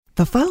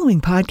The following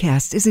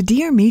podcast is a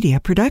Dear Media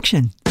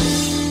production.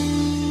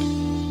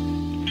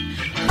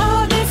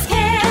 Oh, this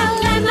kale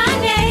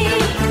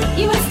lemonade,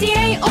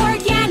 USDA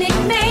organic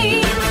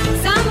made.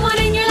 Someone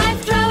in your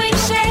life throwing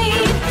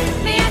shade.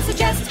 May I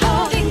suggest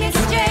holding this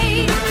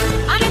jade?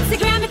 On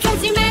Instagram it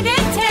says you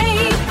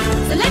meditate.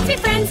 So let's be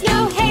friends,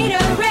 no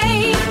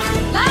haterade.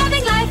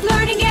 Loving life,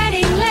 learning,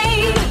 getting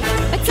laid.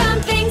 But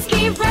some things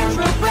keep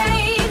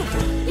retrograde.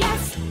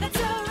 Yes, that's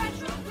so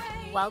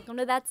retrograde. Welcome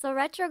to That's So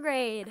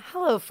Retrograde.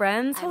 Hello,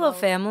 friends. Hello,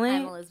 family.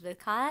 I'm Elizabeth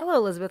Cott. Hello,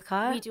 Elizabeth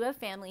Cott. We do have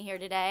family here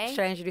today.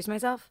 Should I introduce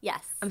myself?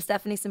 Yes. I'm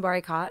Stephanie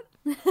Simbari Cott.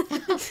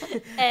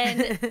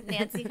 And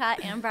Nancy Cott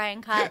and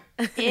Brian Cott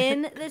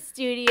in the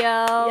studio.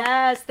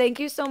 Yes, thank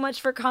you so much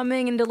for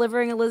coming and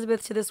delivering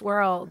Elizabeth to this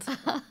world.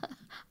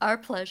 Our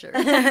pleasure.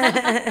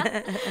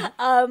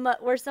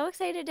 We're so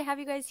excited to have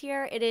you guys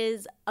here. It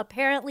is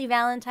apparently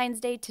Valentine's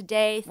Day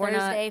today,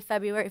 Thursday,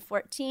 February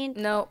 14th.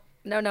 No,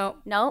 we're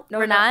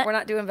not. We're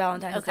not doing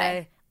Valentine's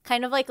Day.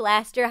 Kind of like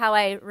last year how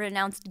I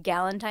renounced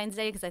Galentine's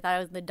Day because I thought it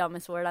was the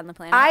dumbest word on the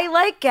planet. I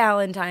like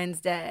Galentine's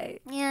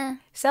Day. Yeah.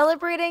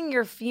 Celebrating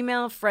your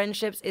female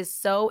friendships is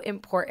so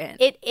important.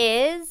 It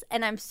is,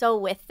 and I'm so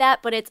with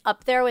that, but it's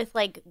up there with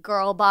like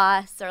girl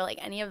boss or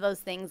like any of those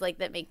things like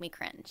that make me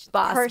cringe.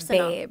 Boss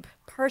babe.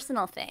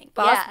 Personal thing.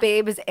 Boss yeah.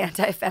 babe is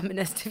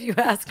anti-feminist if you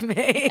ask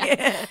me.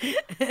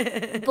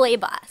 Boy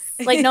boss.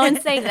 Like no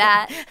one's saying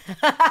that.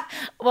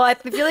 Well, I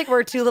feel like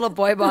we're two little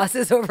boy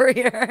bosses over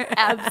here.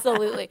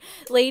 Absolutely.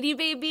 Lady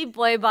baby,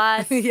 boy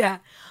boss. Yeah.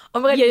 Oh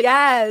my God,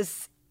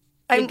 yes.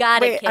 You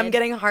got it, kid. I'm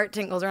getting heart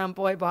tingles around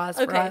boy boss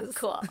for us. Okay,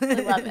 cool. I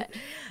love it.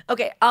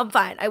 Okay, I'm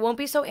fine. I won't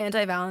be so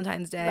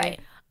anti-Valentine's Day. Right.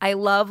 I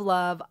love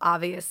love,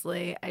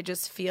 obviously. I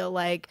just feel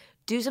like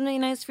do something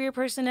nice for your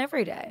person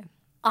every day.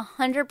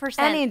 100%.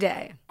 Any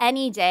day.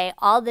 Any day,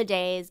 all the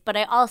days. But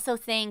I also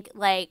think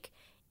like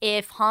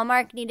if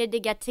Hallmark needed to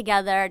get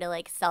together to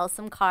like sell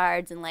some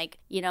cards and like,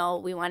 you know,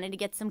 we wanted to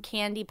get some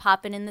candy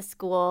popping in the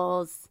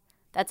schools,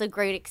 that's a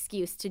great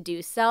excuse to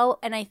do so.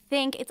 And I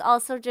think it's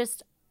also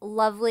just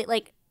lovely,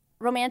 like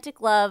romantic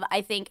love.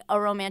 I think a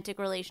romantic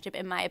relationship,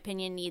 in my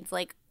opinion, needs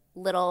like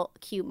little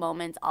cute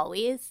moments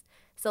always.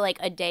 So like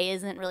a day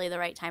isn't really the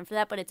right time for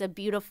that, but it's a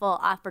beautiful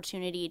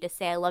opportunity to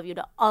say I love you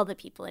to all the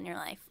people in your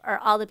life or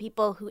all the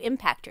people who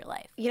impact your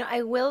life. You know,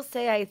 I will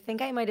say I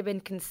think I might have been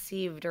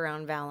conceived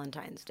around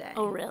Valentine's Day.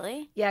 Oh,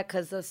 really? Yeah,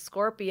 because the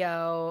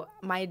Scorpio,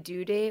 my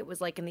due date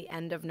was like in the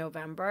end of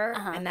November,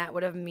 and that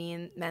would have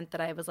meant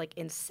that I was like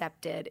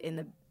incepted in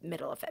the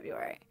middle of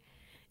February.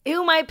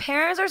 Ew, my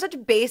parents are such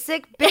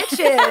basic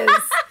bitches.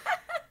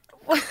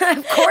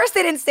 Of course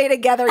they didn't stay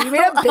together. You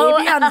made a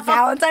baby on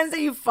Valentine's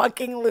Day, you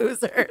fucking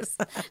losers.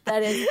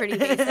 That is pretty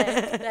basic.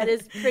 That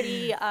is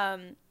pretty,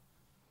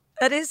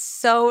 That is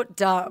so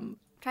dumb.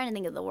 trying to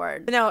think of the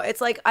word. No,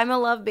 it's like I'm a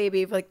love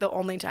baby for like the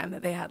only time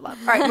that they had love.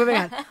 All right, moving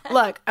on.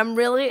 Look, I'm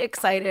really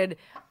excited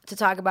to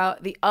talk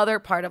about the other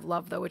part of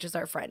love, though, which is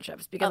our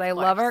friendships, because I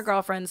love our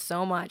girlfriends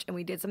so much. And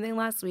we did something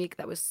last week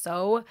that was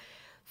so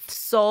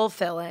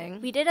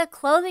soul-filling. We did a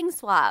clothing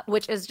swap.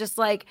 Which is just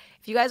like,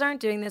 if you guys aren't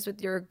doing this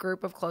with your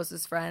group of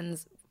closest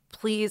friends,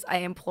 please, I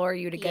implore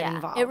you to get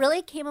involved. It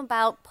really came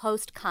about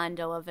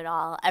post-condo of it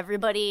all.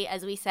 Everybody,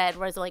 as we said,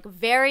 was like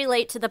very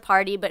late to the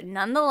party, but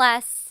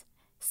nonetheless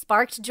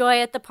sparked joy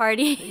at the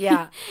party.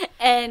 Yeah.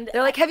 And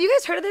they're like, have you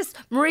guys heard of this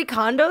Marie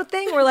Kondo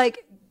thing? We're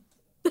like,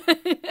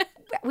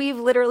 we've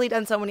literally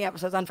done so many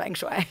episodes on Feng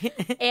Shui.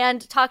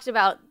 and talked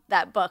about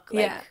that book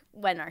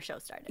when our show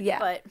started. Yeah.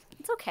 But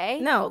it's okay.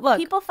 No, look.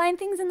 People find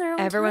things in their own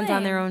Everyone's time,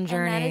 on their own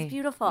journey. And that is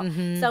beautiful.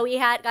 So we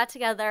got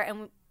together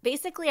and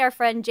basically our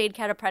friend Jade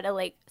Catapretta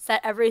like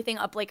set everything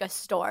up like a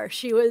store.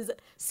 She was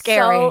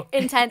scary, so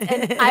intense,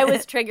 and I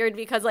was triggered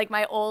because like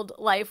my old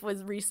life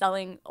was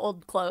reselling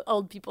old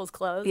people's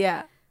clothes.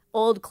 Yeah.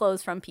 Old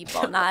clothes from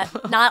people, not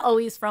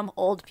always from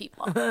old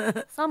people.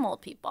 Some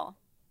old people.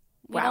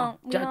 We don't,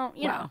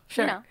 you know,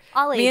 sure. You know,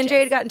 all ages. Me and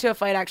Jade got into a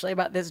fight actually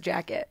about this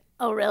jacket.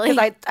 Oh, really?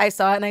 Because I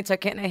saw it and I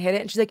took it and I hid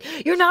it. And she's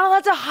like, you're not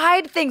allowed to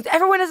hide things.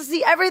 Everyone has to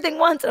see everything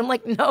once. And I'm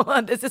like,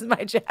 no, this is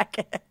my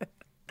jacket.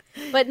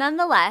 But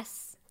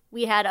nonetheless,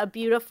 we had a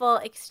beautiful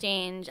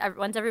exchange.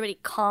 Once everybody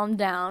calmed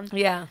down.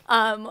 Yeah.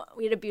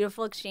 We had a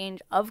beautiful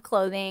exchange of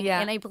clothing.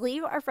 Yeah. And I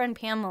believe our friend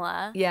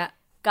Pamela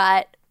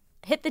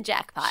hit the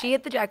jackpot. She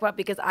hit the jackpot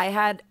because I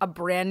had a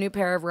brand new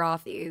pair of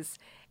Rothy's.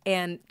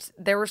 And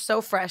they were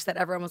so fresh that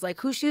everyone was like,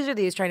 whose shoes are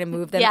these? Trying to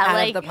move them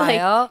out of the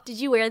pile. Like, did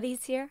you wear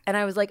these here? And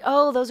I was like,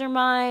 oh, those are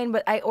mine,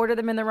 but I ordered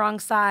them in the wrong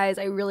size.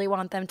 I really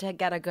want them to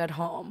get a good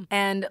home.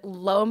 And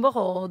lo and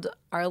behold,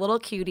 our little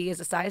cutie is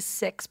a size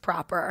 6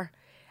 proper.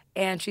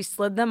 And she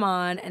slid them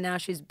on, and now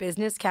she's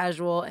business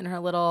casual in her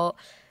little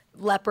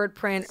leopard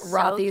print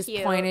Rothy's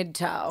pointed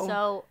toe.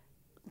 So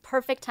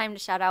perfect time to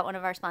shout out one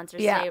of our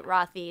sponsors today,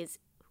 Rothy's,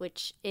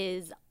 which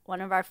is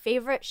one of our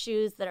favorite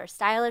shoes that are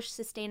stylish,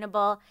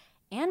 sustainable,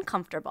 and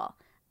comfortable.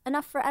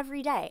 Enough for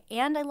every day.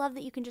 And I love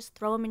that you can just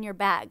throw them in your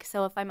bag.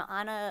 So if I'm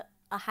on a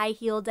high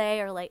heel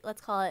day or like, let's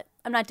call it,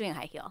 I'm not doing a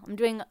high heel. I'm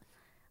doing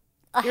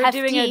You're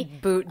doing a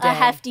boot day. A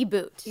hefty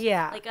boot.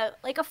 Yeah.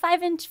 Like a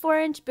 5-inch,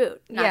 4-inch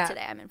boot. Not Yeah.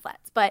 today, I'm in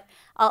flats. But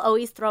I'll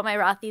always throw my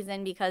Rothy's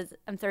in because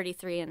I'm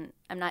 33 and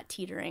I'm not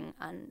teetering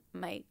on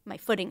my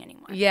footing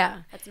anymore.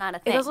 Yeah. That's not a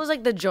thing. It's also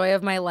like the joy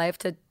of my life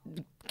to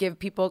give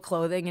people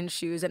clothing and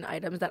shoes and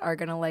items that are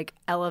gonna like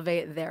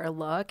elevate their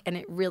look, and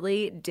it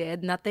really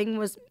did. Nothing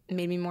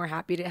made me more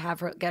happy to have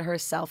her get her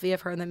selfie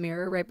of her in the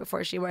mirror right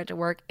before she went to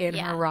work in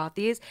her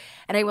Rothy's.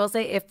 And I will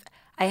say, if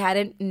I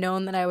hadn't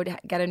known that I would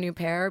get a new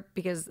pair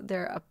because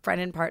they're a friend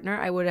and partner,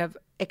 I would have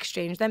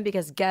exchanged them,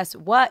 because guess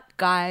what,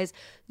 guys?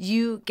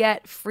 You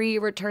get free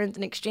returns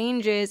and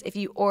exchanges if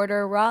you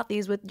order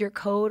Rothy's with your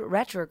code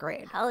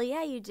Retrograde. Hell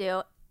yeah, you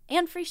do.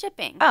 And free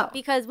shipping. Oh.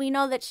 Because we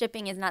know that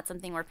shipping is not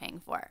something we're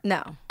paying for.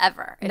 No.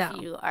 Ever. No.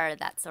 If you are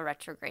That's a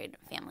Retrograde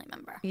family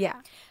member.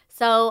 Yeah.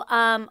 So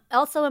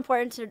also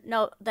important to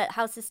note that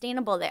how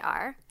sustainable they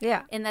are.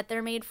 Yeah. In that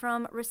they're made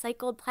from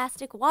recycled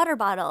plastic water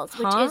bottles,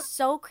 which is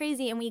so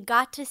crazy. And we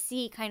got to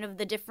see kind of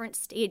the different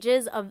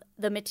stages of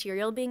the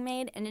material being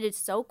made. And it is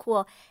so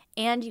cool.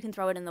 And you can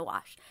throw it in the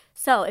wash.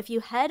 So if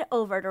you head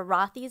over to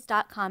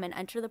rothys.com and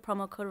enter the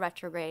promo code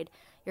Retrograde,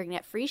 you're going to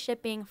get free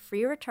shipping,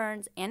 free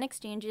returns and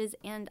exchanges,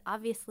 and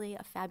obviously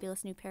a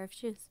fabulous new pair of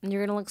shoes. And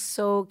you're going to look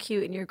so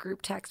cute in your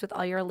group text with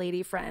all your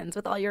lady friends,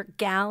 with all your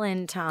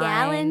galentines.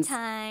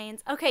 Galentines.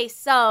 Okay,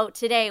 so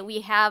today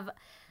we have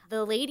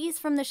the ladies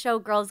from the show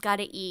Girls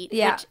Gotta Eat,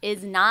 which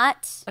is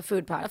not a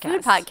food podcast. A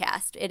food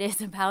podcast. It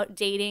is about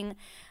dating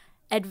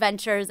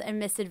adventures and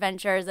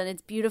misadventures, and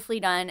it's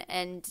beautifully done,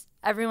 and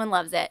everyone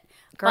loves it.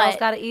 Girls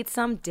gotta eat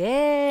some dick.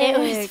 It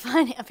was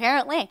funny,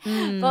 apparently.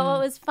 But what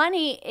was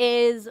funny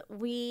is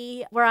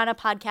we were on a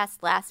podcast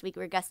last week.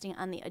 We were guesting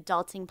on the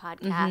Adulting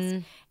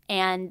podcast.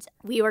 And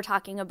we were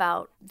talking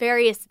about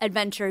various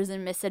adventures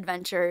and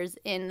misadventures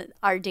in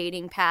our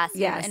dating past.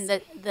 Yes. And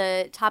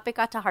the topic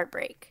got to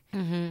heartbreak.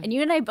 And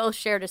you and I both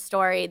shared a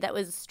story that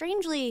was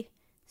strangely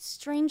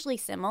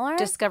similar.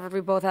 Discovered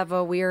we both have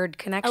a weird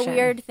connection. A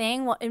weird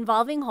thing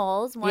involving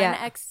holes. One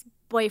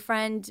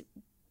ex-boyfriend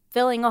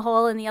filling a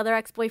hole and the other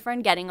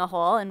ex-boyfriend getting a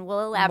hole, and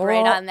we'll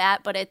elaborate on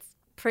that, but it's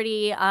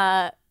pretty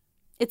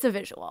it's a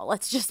visual.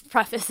 Let's just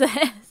preface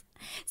this.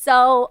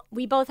 So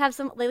we both have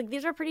some, like,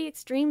 these are pretty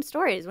extreme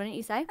stories, wouldn't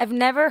you say? I've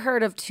never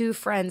heard of two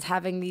friends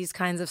having these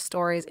kinds of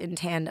stories in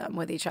tandem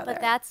with each other.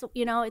 But that's,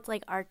 it's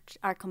like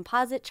our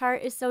composite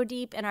chart is so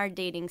deep, and our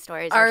dating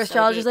stories our are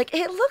astrologer's so deep.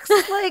 like, it looks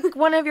like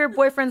one of your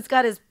boyfriends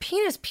got his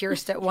penis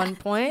pierced at one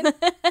point.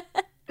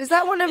 Is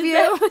that one of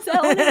you? Was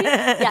that one of you?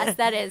 Yes,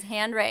 that is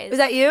hand raised. Is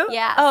that you?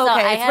 Yeah. Oh, So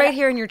okay. I It's had right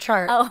here in your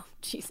chart. Oh,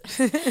 Jesus.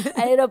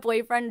 I had a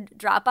boyfriend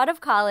drop out of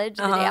college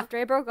the day after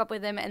I broke up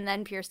with him, and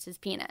then pierced his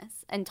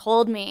penis and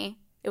told me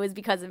it was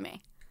because of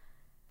me.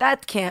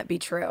 That can't be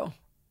true.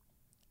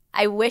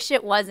 I wish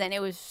it wasn't. It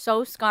was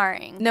so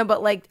scarring. No,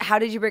 but like, how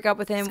did you break up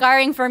with him?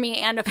 Scarring for me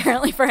and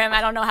apparently for him. I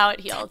don't know how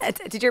it healed.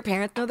 Did your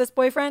parents know this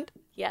boyfriend?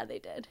 Yeah, they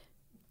did.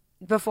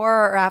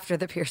 Before or after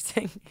the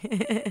piercing?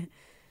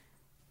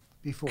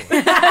 Before.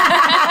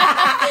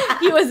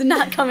 He was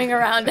not coming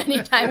around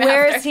anytime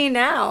Where after. is he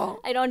now?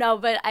 I don't know,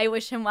 but I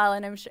wish him well,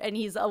 and I'm sure, and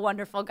he's a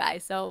wonderful guy.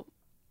 So,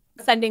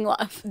 sending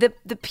love. The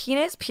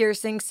penis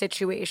piercing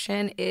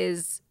situation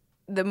is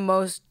the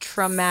most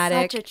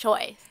traumatic. Such a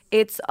choice.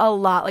 It's a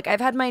lot. Like, I've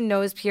had my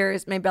nose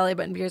pierced, my belly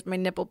button pierced, my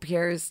nipple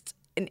pierced,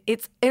 and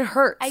it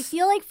hurts. I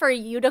feel like for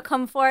you to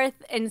come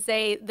forth and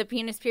say the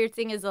penis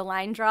piercing is a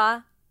line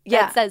draw,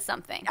 that says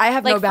something. I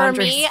have no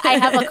boundaries. For me, I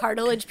have a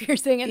cartilage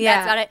piercing, and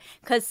that's about it.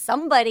 Because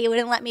somebody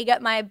wouldn't let me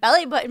get my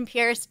belly button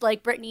pierced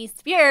like Britney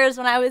Spears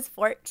when I was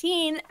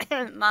 14.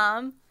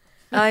 Mom.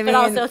 I mean, but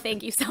also,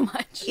 thank you so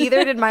much.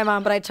 Either did my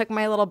mom, but I took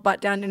my little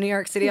butt down to New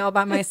York City all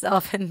by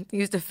myself and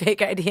used a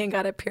fake ID and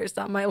got it pierced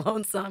on my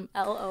lonesome.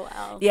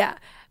 LOL. Yeah.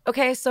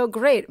 Okay, so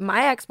great.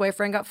 My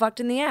ex-boyfriend got fucked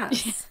in the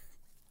ass.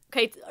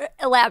 Okay,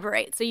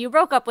 elaborate. So you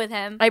broke up with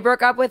him. I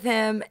broke up with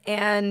him,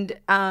 and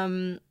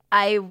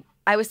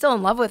I was still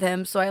in love with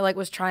him, so I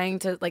was trying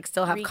to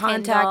still have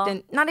contact,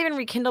 and not even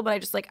rekindle, but I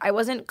just I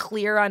wasn't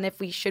clear on if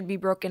we should be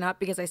broken up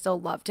because I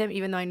still loved him,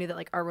 even though I knew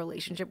that our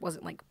relationship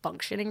wasn't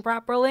functioning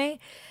properly.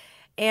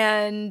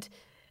 And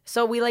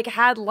so we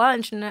had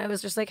lunch, and I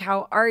was just like,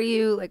 "How are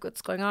you?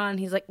 What's going on?"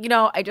 He's like,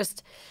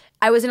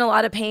 I was in a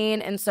lot of pain,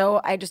 and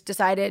so I just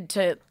decided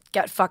to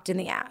get fucked in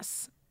the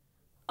ass.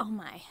 Oh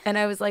my. And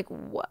I was like,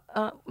 what?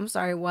 I'm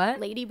sorry,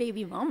 what? Lady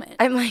baby moment.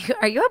 I'm like,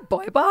 are you a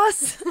boy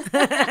boss?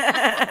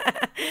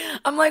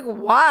 I'm like,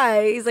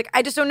 why? He's like,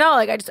 I just don't know.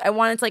 I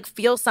wanted to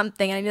feel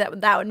something. And I knew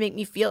that would make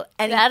me feel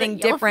anything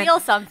different feel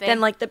something. than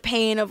the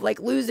pain of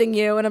losing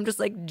you. And I'm just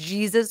like,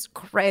 Jesus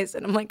Christ.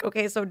 And I'm like,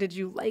 okay, so did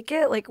you like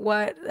it?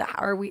 What?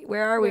 How are we?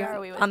 Where are we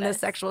on this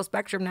sexual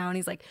spectrum now? And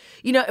he's like,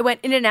 it went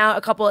in and out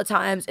a couple of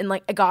times, and I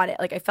got it.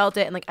 I felt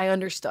it, and I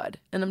understood.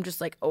 And I'm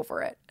just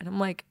over it. And I'm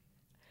like,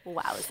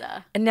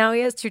 wowza. And now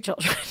he has 2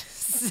 children.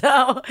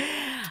 So,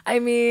 I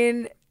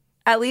mean,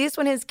 at least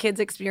when his kids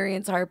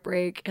experience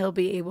heartbreak, he'll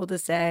be able to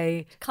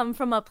say, come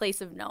from a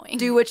place of knowing.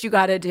 Do what you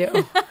got to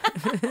do.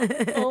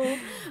 Oh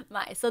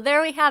my. So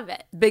there we have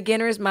it.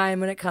 Beginner's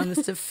mind when it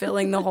comes to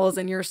filling the holes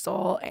in your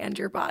soul and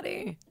your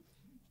body.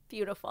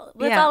 Beautiful.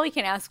 That's Yeah. all we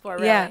can ask for,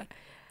 really. Yeah.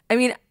 I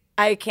mean,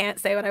 I can't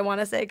say what I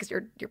want to say because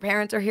your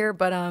parents are here,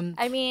 but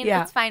I mean,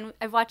 yeah. it's fine.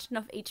 I've watched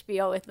enough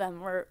HBO with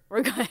them. We're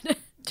good.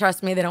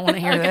 Trust me, they don't want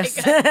to hear this.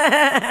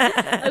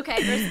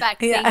 Okay,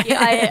 respect. Yeah. Thank you.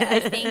 I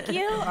thank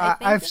you. I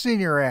thank I've seen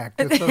your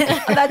act. It's okay.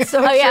 That's so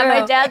Oh true. yeah,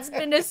 my dad's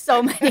been to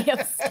so many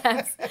of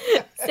Steph's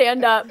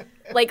stand up,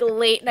 like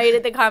late night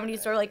at the Comedy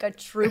Store, like a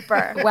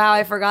trooper. Wow,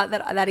 I forgot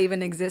that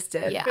even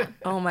existed. Yeah.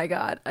 Oh my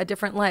God, a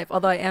different life.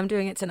 Although I am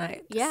doing it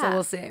tonight. Yeah. So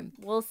we'll see.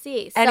 We'll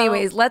see. So,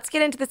 Anyways, let's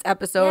get into this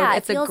episode. yeah, it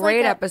It's a feels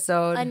great like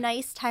episode. A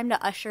nice time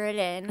to usher it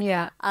in.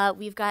 Yeah.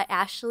 We've got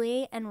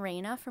Ashley and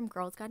Raina from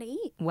Girls Gotta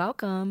Eat.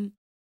 Welcome.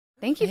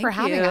 Thank you for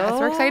Thank having you. us.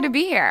 We're excited to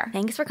be here.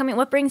 Thanks for coming.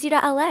 What brings you to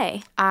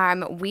LA?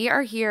 We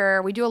are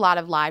here. We do a lot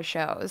of live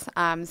shows.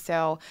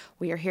 So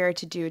we are here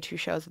to do 2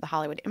 shows at the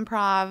Hollywood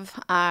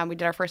Improv. We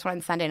did our first one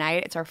on Sunday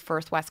night. It's our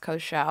first West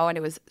Coast show, and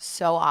it was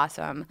so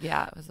awesome.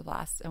 Yeah, it was a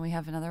blast. And we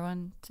have another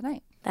one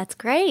tonight. That's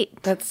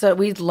great.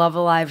 We love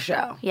a live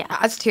show. Yeah.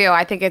 Us too.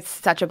 I think it's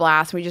such a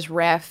blast. We just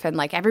riff, and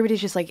like everybody's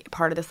just like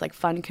part of this like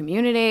fun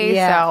community.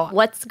 Yeah. So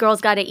What's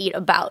Girls Gotta Eat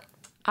about?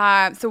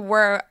 So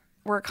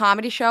we're a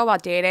comedy show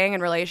about dating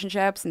and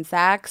relationships and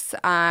sex.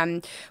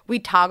 We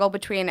toggle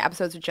between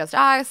episodes with just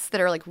us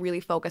that are like really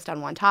focused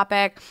on one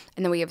topic,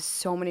 and then we have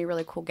so many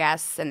really cool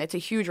guests, and it's a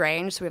huge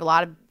range. So we have a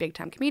lot of big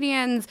time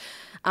comedians,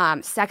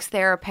 sex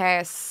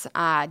therapists,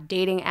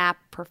 dating app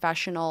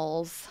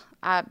professionals.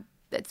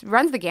 It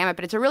runs the gamut,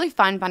 but it's a really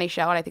fun, funny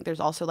show, and I think there's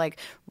also like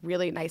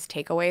really nice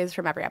takeaways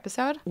from every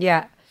episode.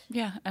 Yeah.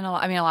 Yeah, and a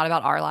lot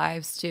about our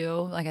lives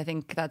too. Like I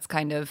think that's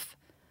kind of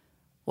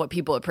what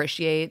people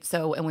appreciate.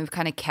 So, and we've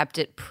kind of kept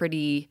it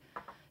pretty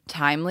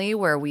timely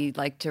where we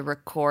like to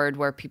record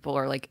where people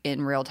are like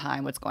in real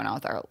time what's going on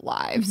with our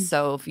lives. Mm-hmm.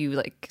 So if you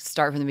like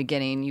start from the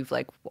beginning, you've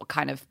like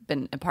kind of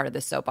been a part of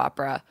this soap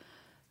opera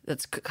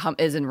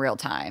is in real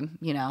time,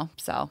 you know?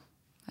 So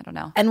I don't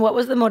know. And what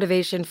was the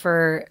motivation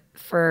for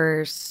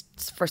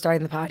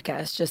starting the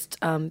podcast? Just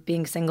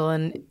being single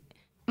and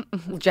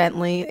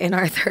gently in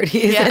our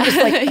 30s and just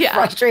like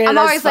frustrated. I'm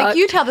as always like, fuck.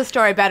 you tell the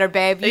story better,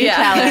 babe. You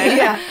tell it.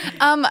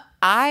 Yeah.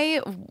 I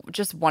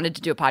just wanted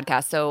to do a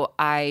podcast. So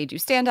I do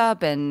stand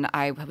up, and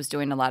I was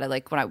doing a lot of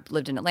like when I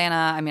lived in Atlanta.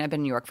 I mean, I've been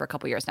in New York for a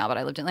couple years now, but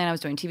I lived in Atlanta. I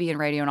was doing TV and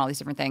radio and all these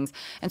different things.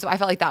 And so I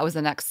felt like that was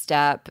the next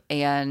step.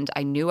 And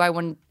I knew I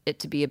wanted it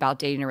to be about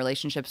dating and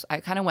relationships. I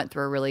kind of went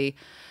through a really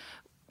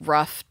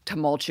rough,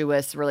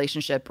 tumultuous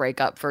relationship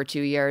breakup for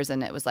 2 years.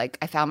 And it was like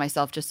I found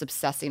myself just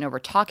obsessing over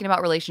talking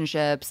about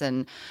relationships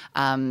and,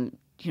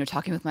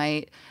 talking with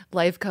my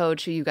life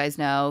coach, who you guys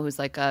know, who's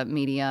like a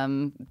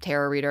medium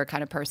tarot reader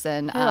kind of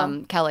person,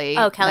 Kelly.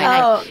 Oh,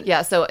 Kelly.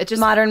 Yeah, so it just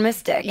Modern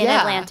Mystic. In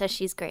Atlanta.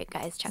 She's great,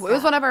 guys. Check It her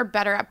was out. one of our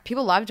better.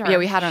 People loved her. Yeah,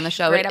 we had her on the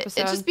show. Great It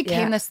episode. just became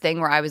Yeah. this thing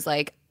where I was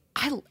like,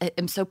 I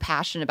am so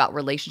passionate about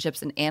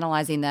relationships and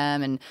analyzing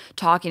them and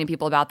talking to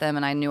people about them.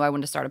 And I knew I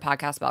wanted to start a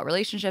podcast about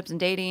relationships and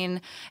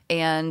dating.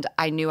 And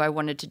I knew I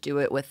wanted to do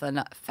it with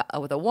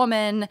a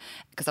woman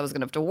because I was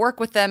going to have to work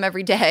with them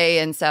every day.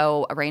 And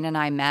so Raina and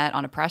I met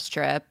on a press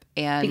trip.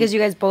 And Because you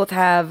guys both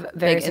have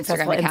very big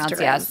successful Instagram accounts, Instagrams.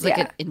 yes, it's like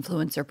an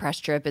influencer press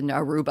trip in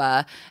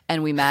Aruba,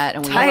 and we met,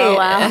 and we Tight. Oh,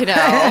 wow. I know,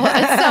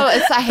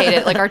 I hate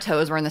it. Like our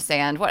toes were in the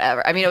sand,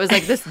 whatever. I mean, it was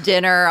like this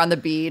dinner on the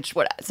beach.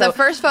 So the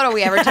first photo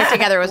we ever took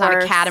together was on a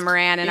Worst.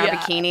 catamaran in our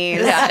bikinis.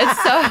 yeah,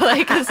 it's so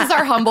like this is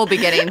our humble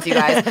beginnings, you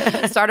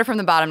guys. Started from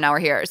the bottom, now we're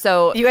here.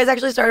 So You guys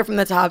actually started from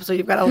the top, so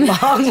you've got a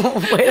long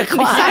way to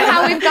climb.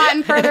 Somehow we've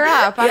gotten further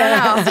up. I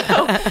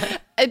don't know.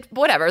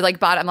 whatever, like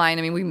bottom line,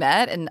 I mean, we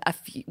met and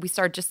we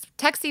started just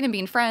texting and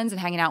being friends and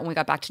hanging out when we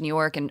got back to New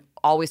York and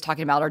always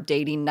talking about our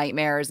dating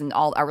nightmares and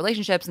all our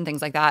relationships and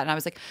things like that. And I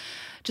was like,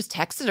 just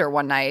texted her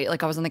one night,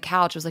 like I was on the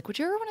couch. I was like, would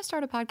you ever want to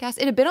start a podcast?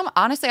 It had been,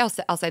 honestly,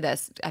 I'll say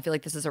this. I feel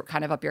like this is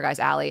kind of up your guys'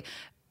 alley.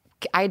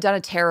 I had done a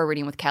tarot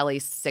reading with Kelly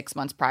 6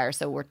 months prior,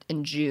 so we're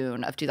in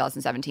June of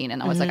 2017,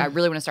 and I was like, I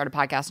really want to start a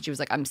podcast, and she was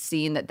like, I'm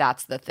seeing that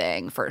that's the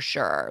thing for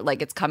sure.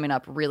 Like, it's coming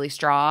up really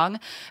strong,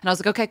 and I was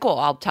like, okay, cool,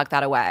 I'll tuck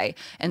that away.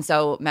 And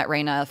so met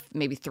Raina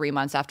maybe 3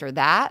 months after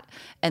that,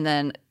 and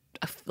then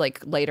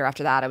like later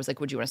after that, I was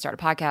like, would you want to start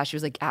a podcast? She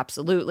was like,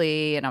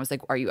 absolutely. And I was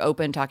like, are you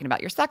open talking about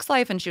your sex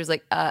life? And she was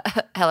like,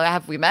 hello,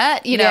 have we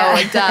met? You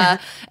know,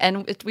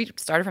 and we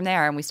started from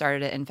there, and we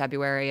started it in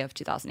February of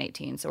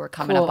 2018. So we're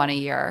coming up on a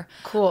year.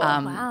 Cool.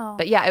 Wow.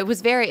 But yeah, it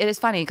is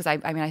funny because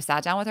I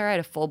sat down with her. I had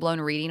a full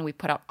blown reading. We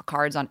put out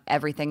cards on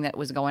everything that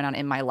was going on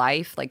in my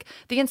life, like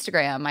the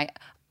Instagram, my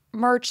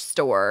merch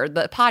store,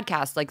 the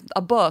podcast, like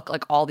a book,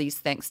 like all these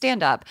things,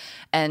 stand up.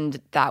 And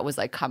that was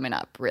like coming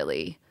up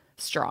really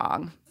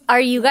strong. Are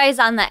you guys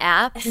on the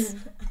apps?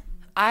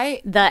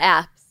 The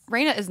apps.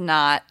 Raina is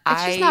not.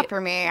 It's just not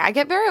for me. I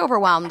get very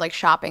overwhelmed like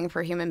shopping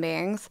for human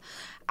beings.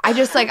 I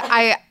just like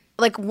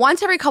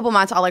once every couple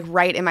months I'll like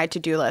write in my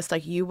to-do list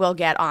like you will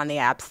get on the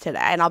apps today,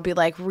 and I'll be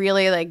like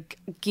really like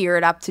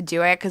geared up to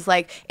do it because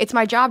like it's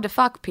my job to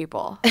fuck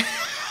people.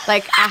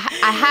 Like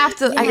I have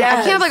to. I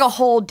can't have like a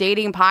whole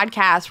dating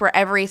podcast where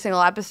every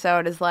single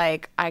episode is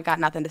like I got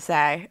nothing to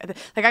say.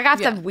 Like I got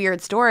to have weird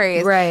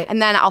stories, Right.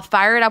 And then I'll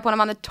fire it up when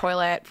I'm on the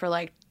toilet for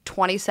like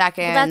 20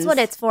 seconds. Well, that's what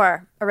it's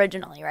for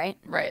originally, right?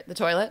 Right, the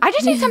toilet. I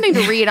just need something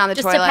to read on the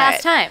Just toilet. to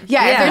pass time.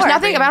 Yeah, if there's Sure.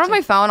 nothing. If I'm on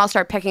my phone, I'll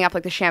start picking up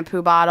like the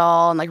shampoo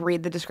bottle and like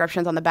read the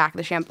descriptions on the back of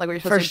the shampoo, like what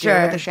you're supposed to do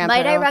with the shampoo.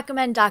 Might I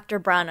recommend Dr.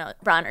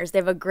 Bronner's? They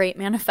have a great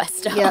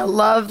manifesto. Yeah,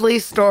 lovely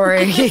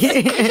story.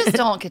 I just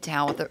don't get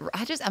down with it.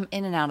 I'm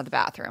in and out of the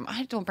bathroom.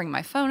 I don't bring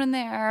my phone in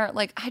there.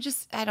 Like, I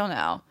don't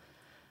know.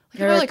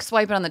 Like, I'm like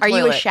swiping on the Are toilet.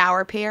 you a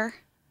shower peer?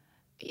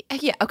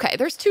 Yeah, okay.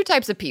 There's two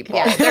types of people.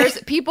 There's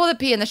people that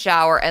pee in the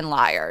shower and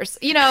liars.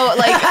 You know,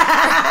 like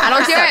I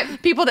don't do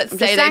it. people that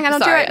say saying they. I don't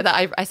do sorry,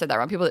 it. I said that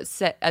wrong. People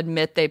that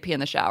admit they pee in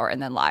the shower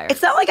and then liars.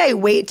 It's not like I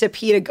wait to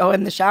pee to go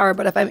in the shower,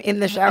 but if I'm in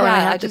the shower and I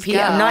Yeah, I have to just pee,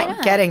 go. I'm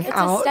not getting It's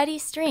out. a steady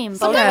stream.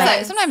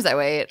 Sometimes I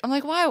wait. I'm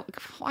like,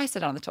 why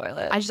sit on the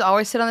toilet? I just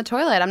always sit on the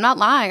toilet. I'm not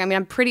lying. I mean,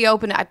 I'm pretty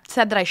open. I've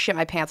said that I shit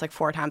my pants like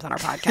 4 times on our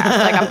podcast.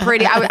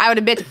 Like, I would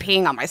admit to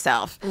peeing on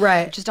myself.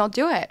 Right. Just don't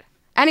do it.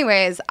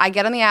 Anyways, I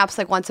get on the apps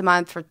like once a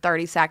month for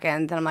 30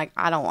 seconds, and I'm like,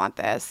 I don't want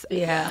this.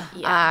 Yeah.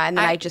 And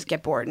then I just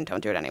get bored and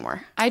don't do it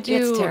anymore. I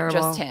do terrible.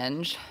 just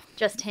Hinge.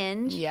 Just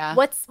Hinge. Yeah.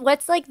 What's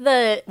like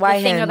the Why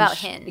thing Hinge? about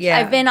Hinge? Yeah.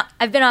 I've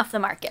been off the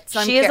market,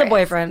 so I'm She has a curious.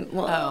 boyfriend.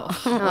 Well,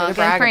 Oh,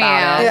 Brag for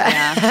about you. it.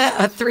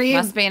 Yeah. three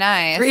Must be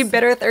nice. Three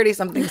bitter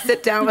 30-something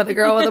sit down with a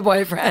girl with a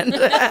boyfriend.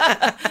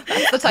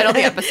 That's the title of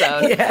the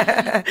episode.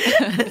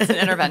 It's an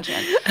intervention.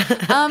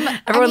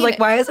 Everyone's like,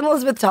 why isn't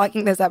Elizabeth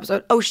talking this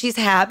episode? Oh, she's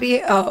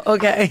happy? Oh,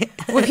 okay.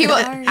 When people,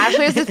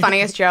 Ashley has the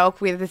funniest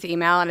joke. We have this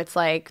email, and it's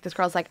like, this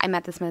girl's like, I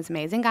met this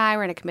amazing guy.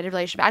 We're in a committed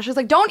relationship. Ashley's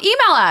like, don't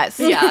email us.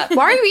 Yeah.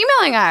 Why are you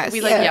emailing us? we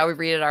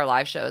read at our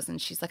live shows,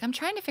 and she's like, I'm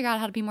trying to figure out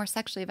how to be more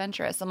sexually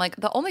adventurous. I'm like,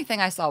 the only thing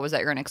I saw was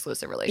that you're in an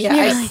exclusive relationship.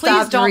 Yeah, I Please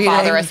stopped don't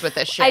bother reading. us with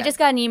this shit. I just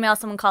got an email.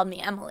 Someone called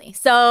me Emily,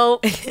 so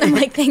I'm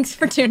like, thanks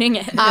for tuning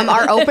in.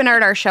 Our opener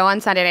at our show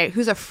on Sunday night,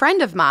 who's a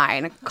friend of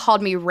mine,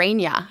 called me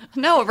Raina.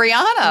 no,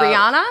 Rihanna.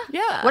 Rihanna?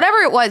 Yeah. Whatever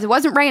it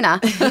wasn't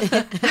Raina.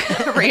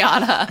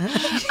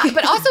 Rihanna.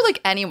 But also, like,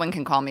 anyone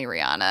can call me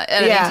Rihanna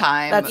at Yeah, any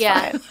time. that's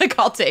Yeah. fine. Like,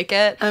 I'll take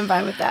it. I'm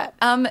fine with that.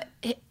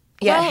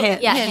 Hinge.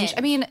 Hinge.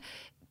 I mean,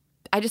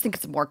 I just think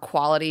it's more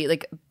quality.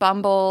 Like,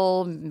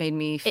 Bumble made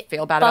me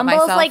feel bad Bumble's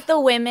about myself. like the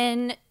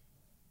women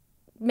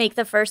make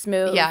the first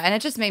move. yeah, and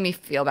it just made me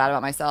feel bad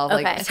about myself.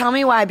 Okay. Like, Tell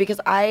me why, because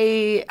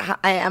I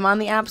am on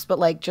the apps, but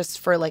like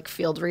just for like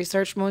field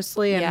research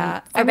mostly. And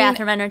yeah. Or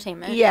bathroom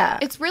entertainment. Yeah.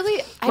 It's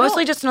really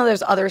Mostly just to know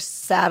there's other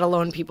sad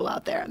alone people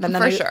out there. And then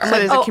For I- sure. I'm So like,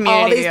 there's a all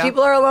community, these yeah.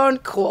 people are alone?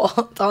 Cool.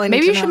 That's all I need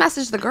Maybe to you should know.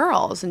 message the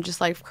girls and just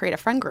like create a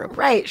friend group.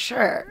 Right,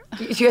 sure.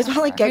 Do you guys want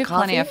to like get We have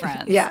plenty coffee? of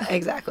friends. Yeah,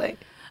 exactly.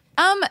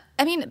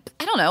 I mean,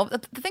 I don't know.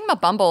 The thing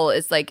about Bumble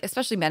is like,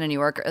 especially men in New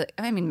York.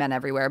 I mean, men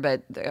everywhere,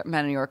 but the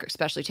men in New York are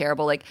especially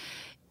terrible. Like,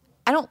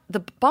 the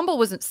Bumble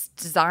wasn't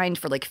designed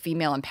for like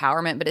female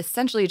empowerment, but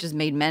essentially it just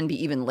made men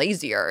be even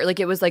lazier. Like,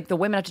 it was like the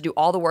women have to do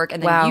all the work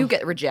and then Wow. you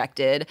get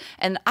rejected.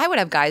 And I would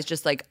have guys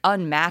just like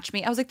unmatch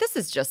me. I was like, this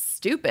is just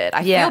stupid.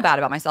 I Yeah. feel bad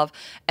about myself.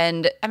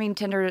 And I mean,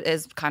 Tinder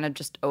is kind of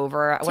just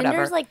over. Whatever.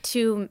 Tinder's like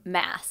too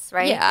mass,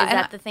 right? Yeah, Is and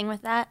that the thing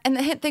with that? And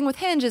the thing with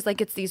Hinge is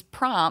like, it's these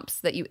prompts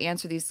that you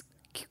answer these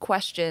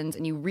questions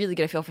and you really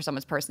get a feel for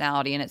someone's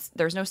personality, and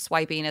there's no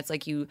swiping. It's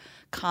like you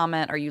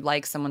comment or you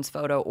like someone's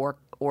photo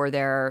or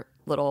their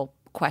little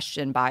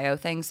question bio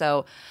thing.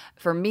 So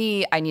for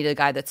me, I need a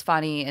guy that's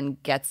funny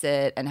and gets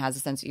it and has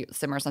a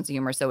similar sense of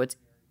humor, so it's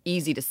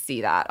easy to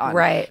see that on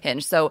Right.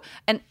 Hinge. So,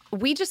 and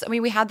we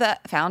had the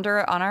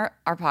founder on our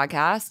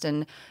podcast,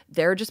 and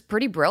they're just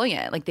pretty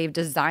brilliant. Like, they've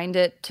designed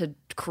it to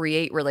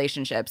create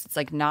relationships. It's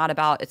like not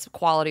about, it's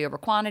quality over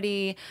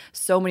quantity.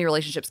 So many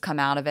relationships come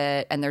out of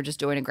it, and they're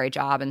just doing a great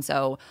job. And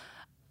so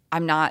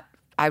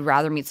I'd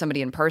rather meet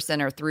somebody in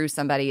person or through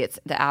somebody.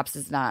 The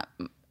apps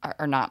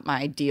are not my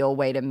ideal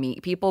way to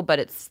meet people, but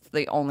it's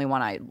the only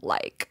one I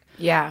like.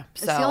 Yeah.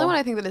 It's the only one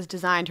I think that is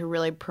designed to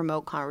really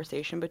promote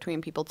conversation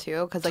between people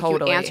too, because like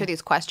Totally. you answer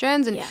these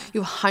questions and Yeah.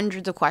 you have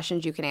hundreds of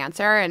questions you can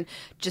answer, and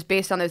just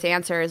based on those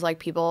answers, like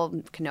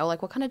people can know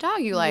like what kind of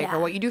dog you like Yeah. or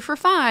what you do for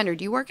fun or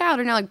do you work out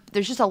or no. Like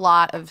there's just a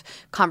lot of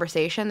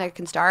conversation that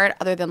can start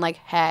other than like,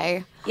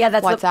 hey, Yeah,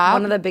 that's what's up?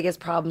 one of the biggest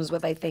problems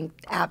with, I think,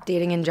 app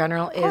dating in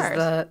general is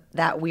course.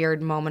 that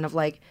weird moment of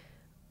like,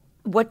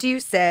 what do you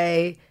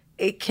say?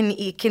 It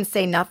can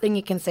say nothing.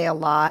 You can say a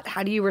lot.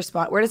 How do you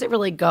respond? Where does it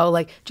really go?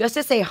 Like, just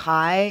to say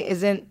hi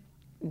isn't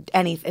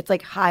anything. It's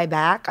like hi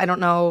back. I don't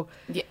know.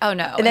 Yeah, oh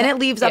no. And then it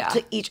leaves up yeah.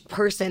 to each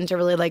person to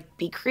really like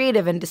be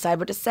creative and decide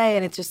what to say.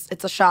 And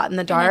it's a shot in the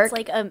And dark. it's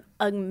like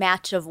a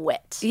match of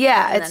wit.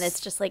 Yeah, And then it's-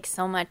 it's just like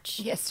so much.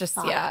 Yeah, it's just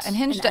thought and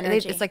Hinge.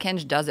 energy. It's like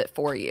Hinge does it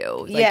for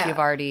you. Like Yeah. you've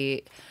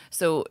already.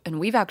 So, and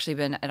we've actually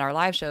been at our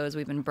live shows.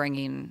 We've been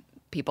bringing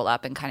people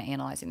up and kind of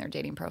analyzing their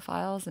dating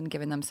profiles and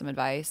giving them some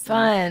advice. and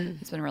Fun.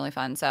 It's been really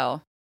fun. So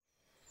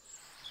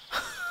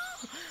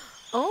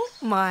Oh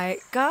my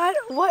God,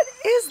 what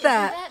is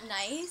that? Isn't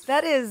that nice?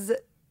 That is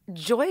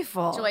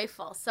joyful.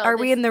 Joyful. So Are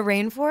we in the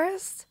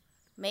rainforest?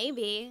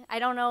 Maybe. I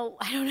don't know.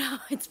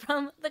 It's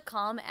from the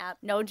Calm app.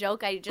 No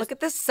joke. I just Look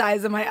at the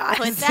size of my eyes.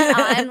 put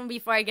that on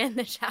before I get in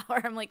the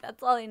shower. I'm like,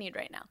 that's all I need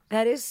right now.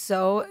 That is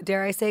so,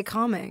 dare I say,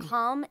 calming.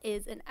 Calm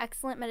is an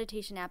excellent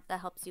meditation app that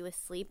helps you with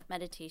sleep,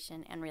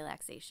 meditation, and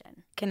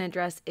relaxation. Can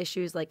address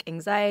issues like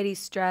anxiety,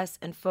 stress,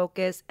 and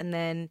focus. And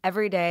then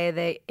every day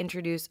they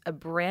introduce a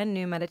brand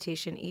new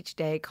meditation each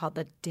day called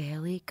the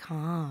Daily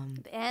Calm.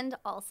 And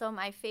also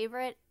my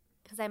favorite,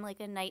 because I'm like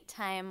a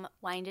nighttime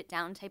wind it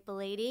down type of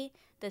lady,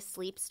 the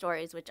sleep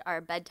stories, which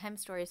are bedtime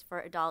stories for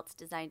adults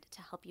designed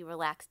to help you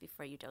relax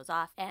before you doze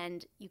off.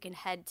 And you can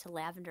head to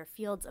lavender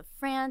fields of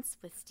France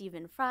with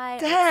Stephen Fry.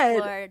 Dead.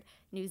 Explored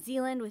New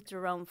Zealand with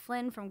Jerome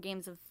Flynn from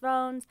Games of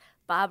Thrones.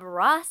 Bob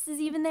Ross is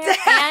even there.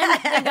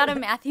 And they got a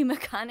Matthew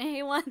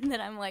McConaughey one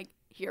that I'm like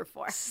here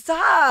for.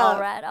 Stop. All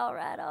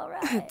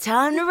right.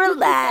 Time to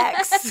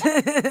relax.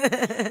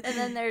 And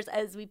then there's,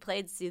 as we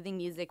played, soothing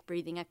music,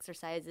 breathing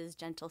exercises,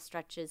 gentle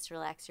stretches to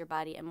relax your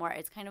body, and more.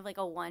 It's kind of like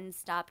a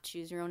one-stop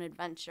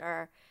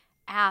choose-your-own-adventure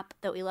app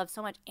that we love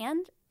so much.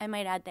 And I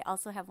might add, they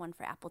also have one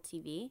for Apple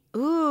TV,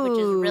 Ooh. which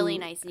is really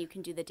nice, and you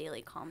can do the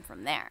Daily Calm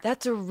from there.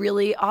 That's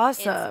really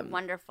awesome. It's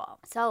wonderful.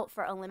 So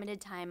for a limited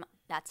time,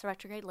 That's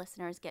Retrograde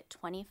listeners get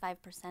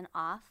 25%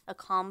 off a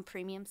Calm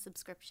premium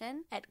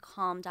subscription at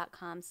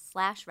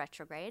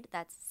calm.com/retrograde.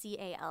 That's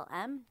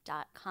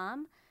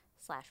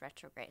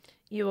CALM.com/retrograde.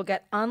 You will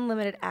get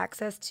unlimited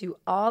access to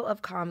all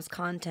of Calm's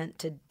content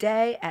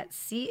today at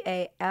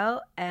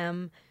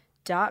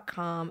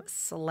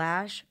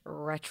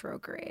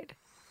CALM.com/retrograde.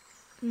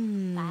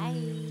 Bye.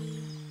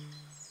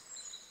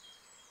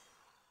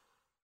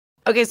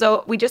 Okay,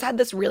 so we just had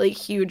this really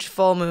huge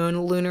full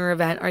moon lunar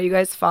event. Are you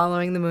guys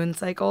following the moon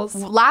cycles?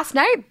 Last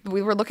night,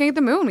 we were looking at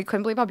the moon. We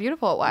couldn't believe how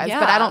beautiful it was,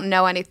 but I don't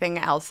know anything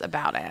else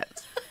about it.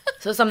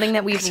 So something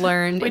that we've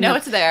learned. We know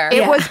it's there.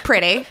 It was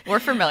pretty. We're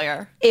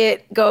familiar.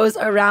 It goes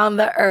around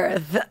the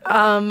earth.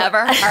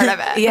 Ever heard of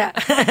it? Yeah.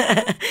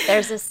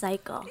 There's a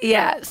cycle.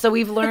 Yeah. So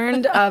we've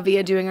learned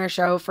via doing our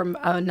show from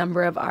a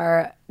number of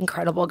our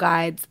incredible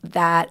guides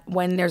that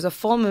when there's a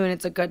full moon,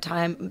 it's a good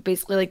time.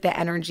 Basically, like the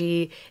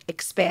energy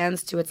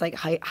expands to its like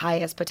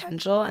highest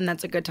potential. And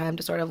that's a good time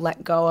to sort of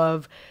let go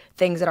of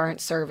things that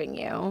aren't serving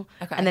you.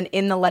 Okay. And then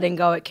in the letting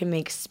go, it can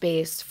make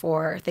space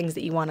for things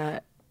that you want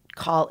to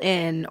call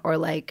in or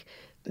like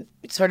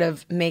sort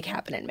of make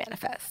happen and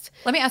manifest.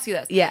 Let me ask you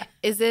this. Yeah.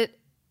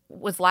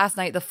 Was last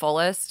night the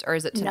fullest, or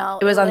is it No,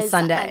 It was on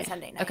Sunday. On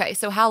Sunday night. Okay,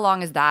 so how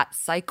long is that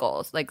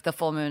cycle? Like the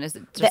full moon, is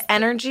it just The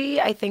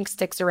energy, I think,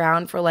 sticks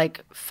around for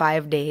like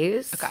 5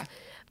 days. Okay.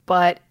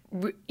 But,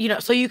 you know,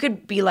 so you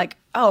could be like,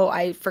 oh,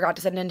 I forgot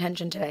to set an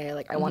intention today.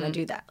 Like, I want to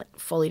do that. Like,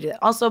 fully do that.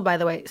 Also, by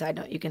the way, side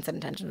note, you can set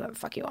intentions whatever the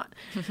fuck you want.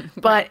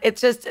 But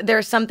it's just,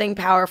 there's something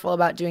powerful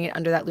about doing it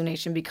under that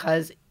lunation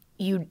because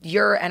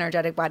your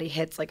energetic body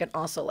hits like an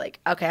also like,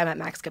 okay, I'm at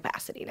max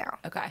capacity now.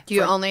 Okay. Do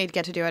you only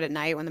get to do it at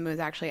night when the moon's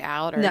actually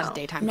out, or No. does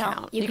daytime No,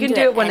 count? You can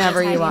do it whenever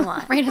anytime you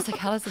want. Raina's like,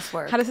 how does this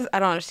work? How does this? I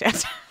don't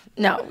understand.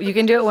 No, you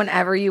can do it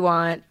whenever you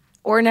want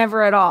or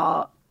never at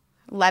all.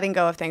 Letting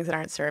go of things that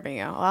aren't serving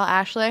you. Well,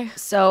 Ashley,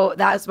 So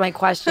that's my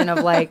question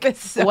of like,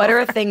 It's so what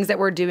are things that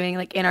we're doing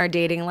like in our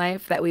dating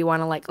life that we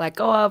want to like let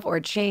go of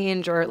or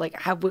change or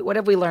like what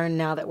have we learned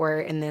now that we're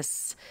in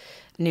this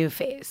new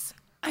phase?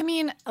 I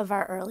mean, Of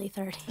our early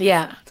 30s.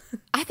 Yeah.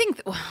 I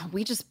think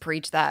we just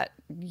preach that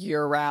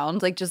year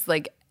round. Like, just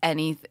like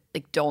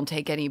don't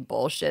take any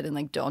bullshit and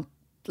like don't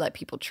let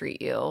people treat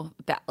you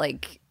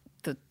like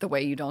the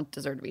way you don't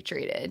deserve to be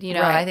treated. You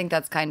know, Right. I think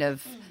that's kind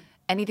of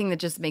anything that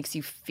just makes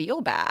you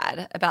feel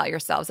bad about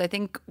yourselves. I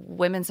think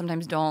women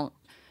sometimes don't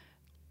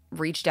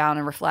reach down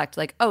and reflect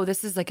like, oh,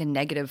 this is like a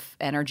negative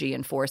energy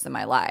and force in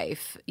my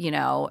life, you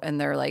know, and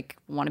they're like,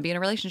 want to be in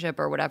a relationship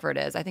or whatever it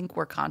is. I think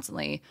we're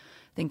constantly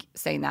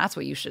saying that's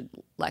what you should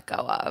let go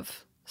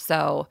of.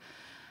 So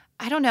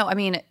I don't know. I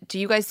mean, do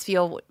you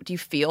feel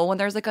when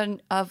there's like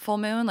a full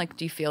moon? Like,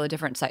 do you feel a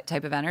different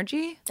type of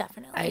energy?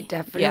 Definitely. I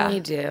definitely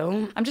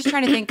do. I'm just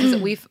trying to think because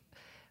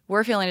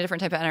we're feeling a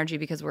different type of energy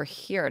because we're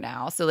here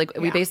now. So like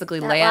we basically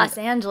That land. Los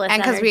Angeles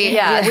and because we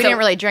energy. we didn't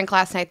really drink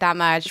last night that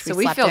much, So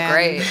we slept feel in.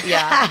 great.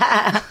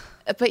 Yeah.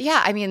 But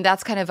yeah, I mean,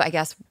 that's kind of, I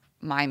guess,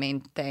 my main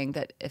thing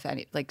that if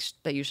any, like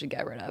that you should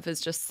get rid of is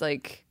just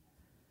like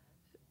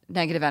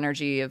negative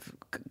energy of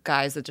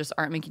guys that just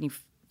aren't making you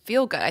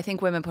feel good. I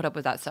think women put up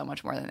with that so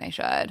much more than they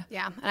should.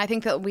 Yeah, and I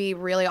think that we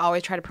really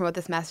always try to promote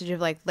this message of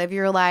like live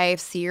your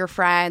life, see your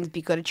friends,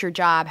 be good at your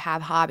job,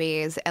 have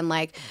hobbies, and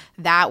like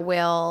that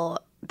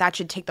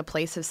should take the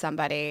place of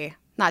somebody,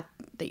 not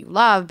that you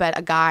love, but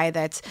a guy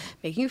that's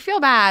making you feel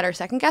bad or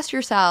second guess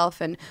yourself.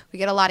 And we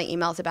get a lot of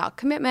emails about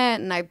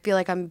commitment, and I feel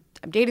like I'm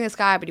dating this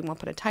guy, but he won't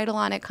put a title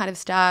on it, kind of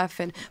stuff.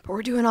 But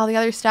we're doing all the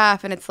other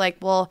stuff, and it's like,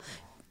 well,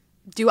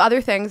 do other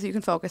things you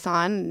can focus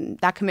on.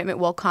 That commitment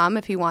will come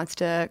if he wants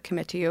to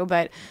commit to you,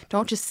 but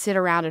don't just sit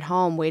around at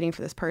home waiting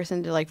for this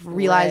person to like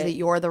realize Right. that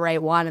you're the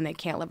right one and they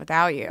can't live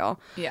without you.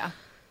 Yeah.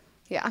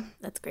 Yeah.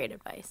 That's great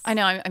advice. I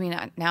know. I mean,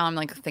 now I'm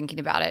like thinking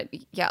about it.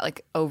 Yeah,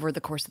 like over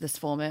the course of this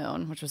full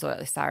moon, which was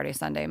what, Saturday,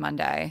 Sunday,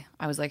 Monday,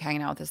 I was like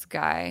hanging out with this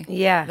guy.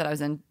 Yeah. That I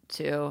was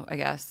into. I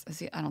guess.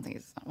 I don't think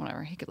he's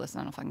whatever. He could listen.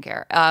 I don't fucking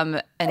care.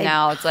 And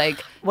now it's like,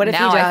 What if he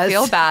now I does?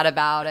 feel bad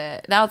about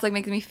it. Now it's like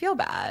making me feel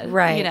bad.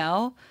 Right. You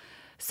know.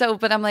 So,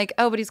 but I'm like,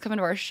 oh, but he's coming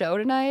to our show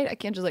tonight. I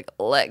can't just like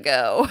let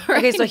go.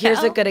 Okay, so right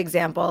here's now. a good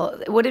example.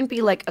 It wouldn't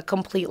be like a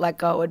complete let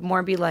go. It would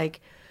more be like,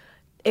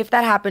 if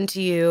that happened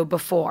to you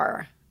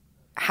before,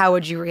 how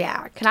would you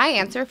react? Can I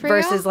answer for you?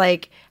 Versus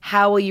like,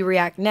 how will you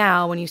react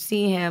now when you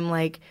see him?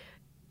 Like,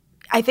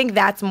 I think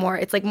that's more,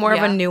 it's like more of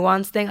a Yeah.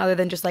 nuanced thing other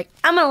than just like,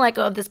 I'm going to let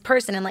go of this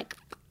person. And like,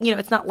 you know,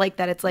 it's not like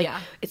that. It's like,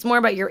 it's more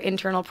about your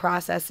internal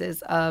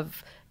processes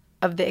of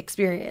the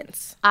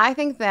experience. I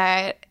think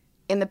that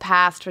in the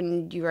past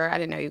when you were, I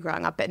didn't know you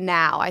growing up, but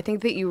now I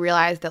think that you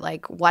realize that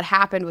like what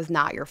happened was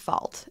not your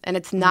fault. And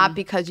it's not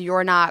because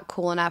you're not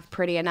cool enough,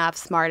 pretty enough,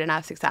 smart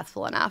enough,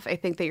 successful enough. I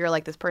think that you're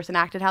like, this person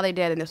acted how they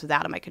did and this was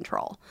out of my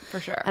control. For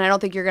sure. And I don't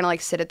think you're going to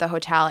like sit at the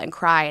hotel and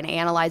cry and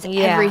analyze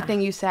Yeah.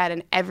 everything you said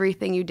and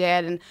everything you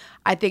did. And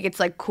I think it's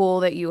like cool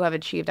that you have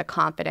achieved a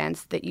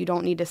confidence that you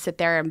don't need to sit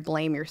there and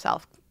blame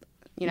yourself.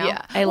 You know?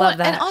 Yeah. I love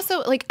that. And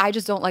also, like, I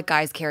just don't let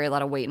guys carry a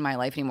lot of weight in my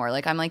life anymore.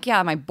 Like, I'm like,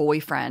 yeah, my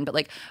boyfriend, but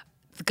like,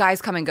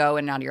 guys come and go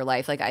in and out of your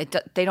life. Like,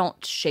 they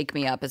don't shake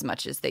me up as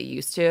much as they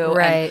used to.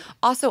 Right. And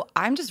also,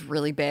 I'm just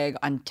really big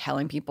on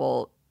telling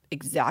people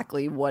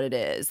exactly what it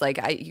is. Like,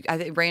 I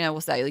think Raina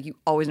will say, like, you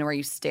always know where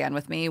you stand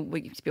with me.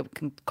 People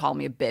can call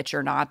me a bitch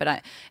or not,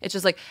 but it's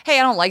just like, hey,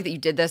 I don't like that you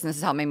did this, and this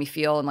is how it made me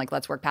feel, and like,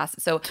 let's work past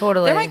it. So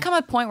Totally. there might come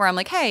a point where I'm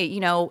like, hey,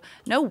 you know,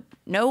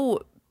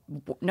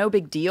 no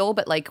big deal,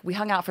 but like we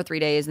hung out for 3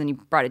 days and then you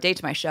brought a date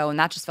to my show and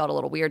that just felt a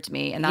little weird to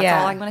me, and that's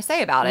Yeah. all I'm going to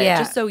say about it. Yeah.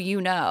 Just so you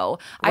know,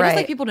 I just Right.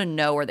 like people to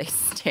know where they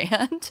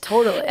stand.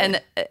 Totally.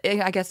 And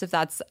I guess if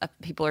that's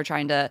people are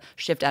trying to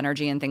shift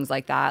energy and things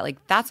like that, like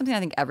that's something I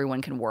think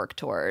everyone can work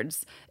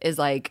towards, is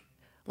like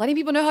letting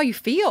people know how you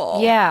feel.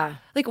 Yeah.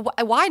 Like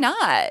why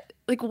not?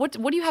 Like what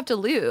do you have to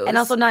lose? And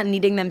also not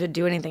needing them to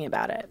do anything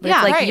about it. But Yeah,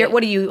 it's like, right.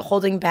 what are you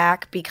holding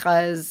back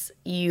because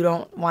you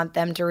don't want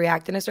them to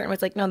react in a certain way?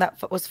 It's like, no,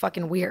 that was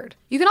fucking weird.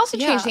 You can also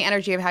change Yeah. the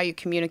energy of how you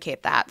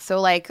communicate that.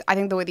 So, like, I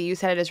think the way that you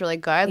said it is really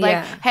good. Like,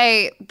 Yeah.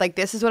 hey, like,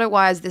 this is what it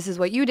was. This is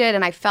what you did.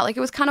 And I felt like it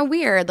was kind of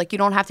weird. Like, you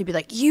don't have to be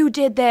like, you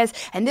did this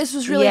and this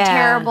was really Yeah.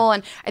 terrible.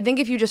 And I think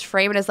if you just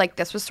frame it as like,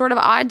 this was sort of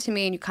odd to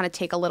me, and you kind of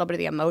take a little bit of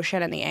the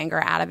emotion and the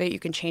anger out of it, you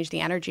can change the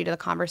energy to the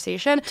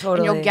conversation. And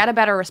Totally. you'll get a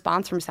better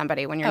response from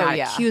somebody when you're not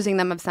yeah. accusing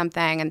them of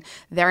something and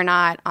they're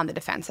not on the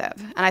defensive.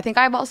 And I think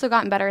I've also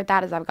gotten better at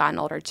that as I've gotten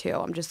older, too.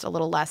 I'm just a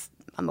little less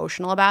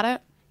emotional about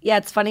it. Yeah,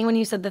 it's funny when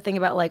you said the thing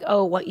about like,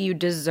 oh, what you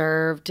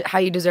deserved, how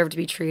you deserve to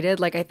be treated.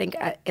 Like, I think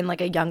in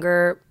like a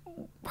younger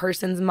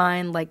person's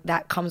mind, like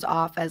that comes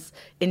off as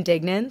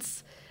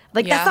indignance.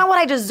 Like, Yeah. that's not what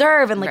I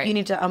deserve. And like, Right. you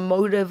need to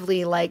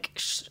emotively like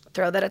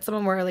throw that at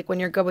someone, where like when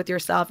you're good with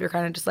yourself, you're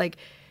kind of just like,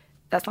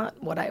 that's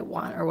not what I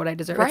want or what I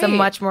deserve. It's a Right.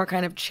 much more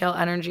kind of chill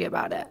energy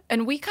about it.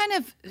 And we kind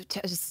of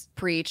just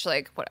preach,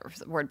 like, whatever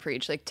the word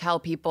preach, like, tell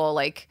people,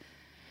 like,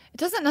 it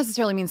doesn't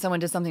necessarily mean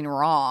someone did something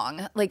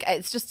wrong. Like,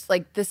 it's just,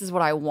 like, this is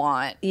what I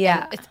want.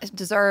 Yeah. And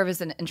deserve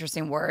is an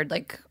interesting word.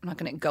 Like, I'm not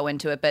going to go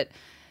into it, but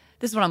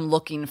this is what I'm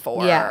looking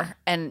for. Yeah.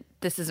 And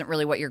this isn't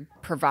really what you're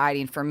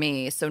providing for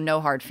me. So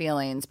no hard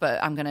feelings,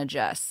 but I'm going to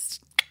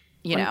just,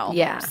 you know,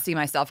 yeah. see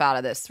myself out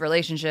of this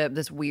relationship,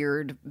 this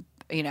weird,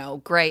 you know,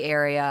 gray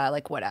area,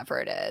 like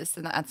whatever it is.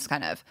 And that's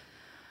kind of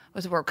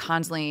what we're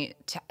constantly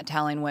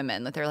telling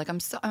women, that they're like, I'm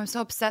so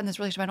upset in this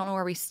relationship. I don't know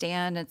where we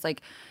stand. And it's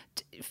like,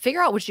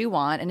 figure out what you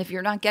want. And if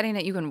you're not getting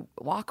it, you can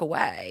walk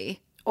away.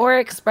 Or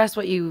express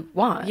what you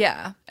want.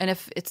 Yeah. And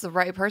if it's the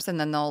right person,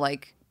 then they'll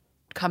like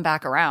come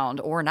back around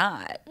or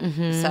not.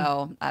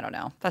 So I don't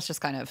know. That's just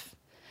kind of,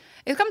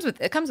 it comes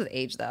with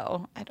age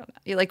though. I don't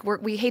know. Like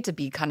we hate to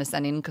be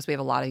condescending because we have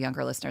a lot of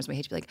younger listeners. We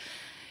hate to be like,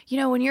 you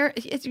know, when you're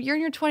in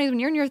your 20s, when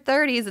you're in your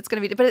 30s, it's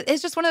going to be, but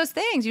it's just one of those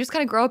things. You just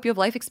kind of grow up, you have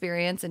life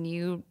experience, and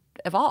you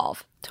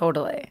evolve.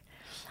 Totally.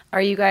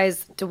 Are you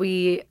guys,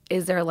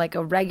 is there like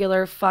a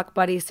regular fuck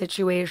buddy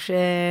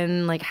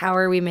situation? Like, how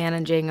are we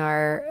managing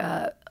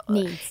our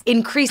Needs.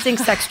 increasing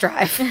sex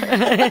drive?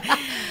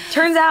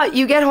 Turns out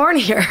you get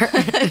hornier.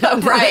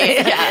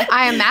 Right. Yeah.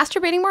 I am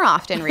masturbating more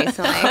often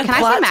recently. Can I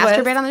Plot say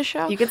masturbate twist. on this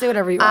show? You can say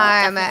whatever you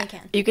want. Definitely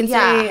can. You can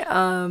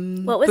yeah.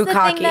 say What was the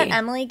bukkake. thing that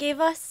Emily gave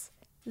us?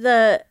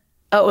 The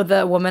Oh,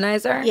 the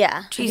womanizer?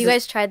 yeah. Have Jesus. you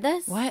guys tried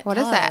this? What? What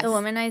is that? The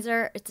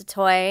womanizer. It's a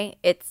toy.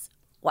 It's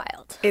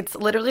wild. It's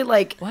literally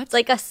like It's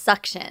like a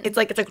suction. it's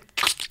like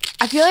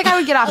I feel like I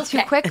would get off too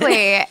Okay.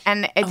 quickly,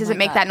 and it doesn't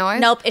make that noise.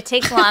 Nope. It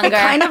takes longer. it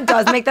kind of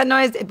does make that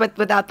noise, but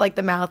without like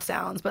the mouth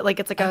sounds. But like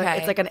it's like Okay.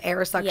 it's like an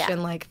air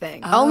suction like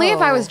thing. Only if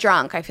I was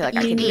drunk. I feel like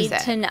I you could use need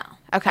it. to know.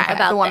 Okay,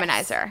 about the this.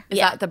 womanizer. Is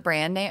Yeah. that the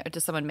brand name? Or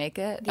does someone make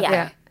it? Yeah.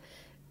 Yeah.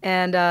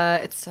 And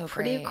it's So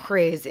pretty great.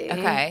 crazy.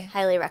 Okay.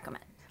 Highly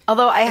recommend.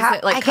 Although I Is have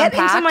it like I get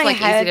compact, into my like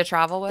head. easy to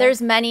travel with?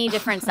 There's many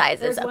different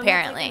sizes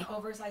apparently.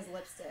 oversized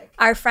lipstick.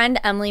 Our friend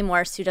Emily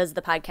Morse, who does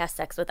the podcast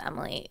Sex with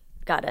Emily,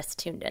 got us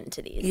tuned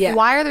into these. Yeah.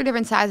 Why are there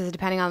different sizes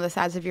depending on the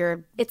size of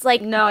your? It's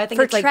like No, I think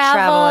for it's like travel,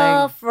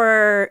 traveling.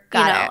 for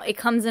Got it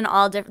comes in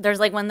all different. There's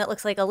like one that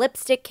looks like a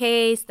lipstick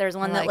case. There's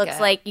one that like looks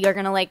it. like you're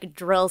gonna like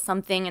drill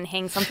something and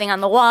hang something on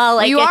the wall.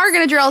 Like You it's- are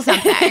gonna drill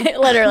something.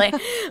 literally,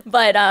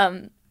 but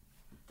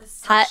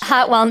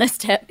hot wellness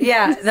tip.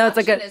 Yeah, no, it's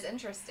like a. is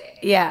interesting.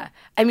 Yeah.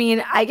 I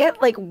mean, I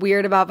get like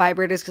weird about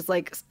vibrators because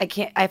like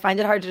I find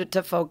it hard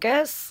to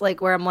focus.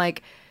 Like where I'm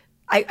like,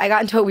 I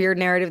got into a weird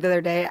narrative the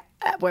other day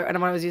when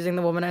I was using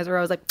the womanizer.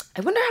 I was like,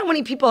 I wonder how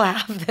many people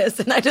have this,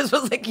 and I just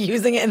was like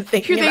using it and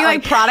thinking. You're thinking about,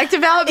 like product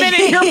development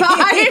in your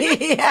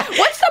mind. Yeah.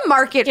 What's the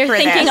market You're for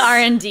thinking this?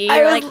 R&D. I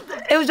You're was,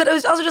 like, it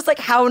was also just like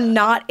how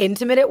not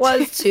intimate it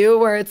was too,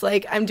 where it's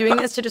like I'm doing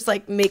this to just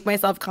like make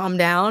myself calm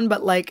down,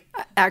 but like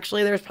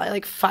actually there's probably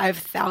like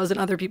 5,000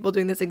 other people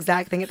doing this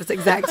exact thing at this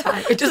exact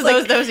time. It just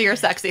like Those are your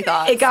sexy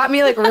thoughts. it got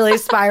me like really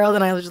spiraled,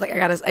 and I was just like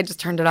I just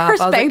turned it off.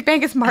 First I was like,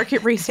 bank is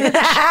market research.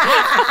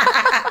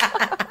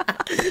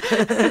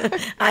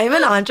 I'm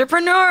an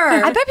entrepreneur.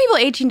 I bet people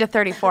 18 to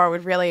 34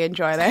 would really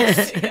enjoy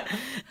this.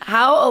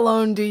 How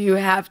alone do you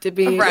have to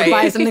be to Right.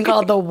 buy something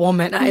called the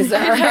womanizer?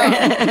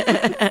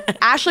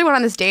 Ashley went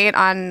on this date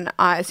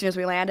as soon as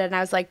we landed, and I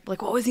was like,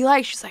 what was he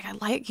like? She's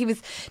like, he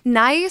was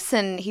nice,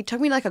 and he took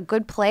me to like a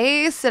good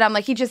place, and I'm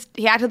like,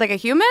 he acted like a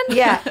human.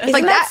 Yeah, isn't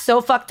like that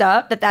so fucked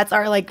up that that's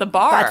our like the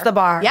bar. That's the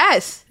bar.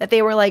 Yes. that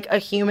they were like a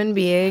human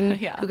being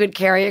Yeah. who could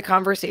carry a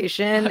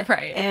conversation,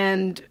 Right.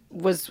 and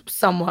was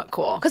somewhat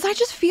cool. Because I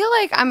just feel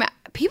like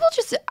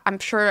I'm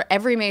sure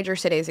every major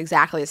city is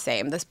exactly the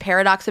same. This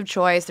paradox of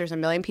choice, there's a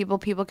million people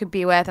could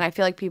be with, and I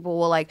feel like people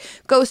will like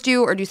ghost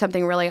you or do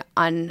something really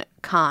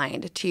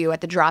unkind to you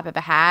at the drop of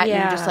a hat,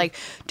 and you just Yeah. like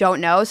don't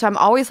know. So I'm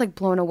always like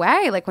blown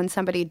away like when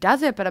somebody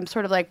does it, but I'm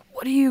sort of like,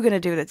 what are you gonna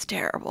do that's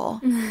terrible?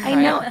 I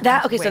know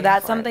that. Okay, so Waiting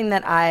that's for it. something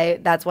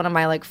that's one of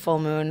my like full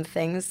moon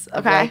things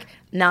of Okay. like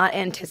not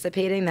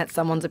anticipating that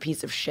someone's a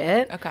piece of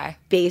shit. Okay.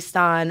 Based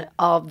on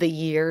all of the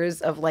years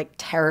of like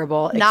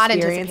terrible Not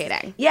experience.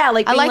 anticipating. Yeah,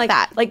 like I being, like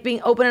that. Like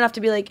being open enough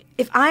to be like,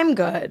 if I'm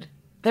good,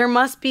 there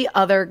must be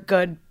other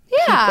good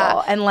Yeah.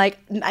 people, and like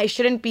I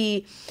shouldn't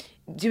be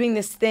doing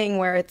this thing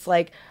where it's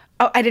like,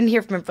 oh, I didn't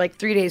hear from him for like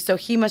 3 days, so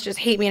he must just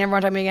hate me and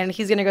everyone talking to me again, and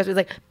he's gonna go through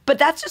like, but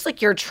that's just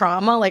like your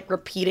trauma like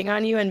repeating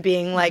on you and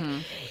being like,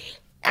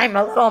 I'm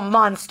a little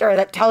monster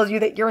that tells you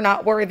that you're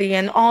not worthy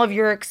and all of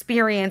your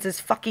experience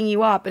is fucking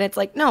you up. And it's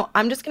like, no,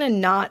 I'm just gonna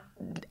not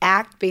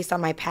act based on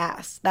my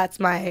past. That's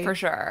my for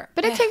sure.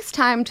 But it takes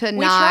time to we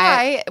not.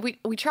 try.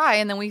 We try,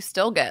 and then we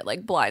still get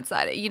like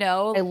blindsided. You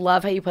know. I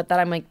love how you put that.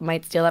 I'm like,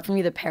 might steal that from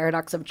you. The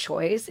paradox of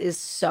choice is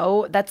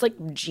so, that's like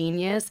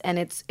genius, and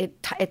it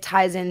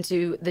ties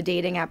into the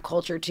dating app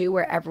culture too,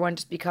 where everyone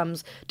just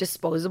becomes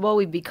disposable.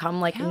 We become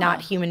like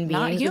not human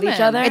beings not with human. each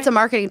other. It's a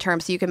marketing term,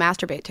 so you can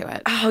masturbate to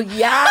it. oh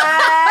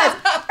yes,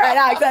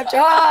 paradox of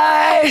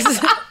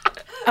choice.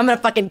 I'm gonna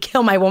fucking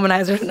kill my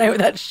womanizer tonight with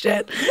that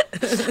shit.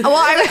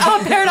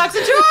 Well, paradox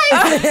of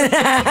choice.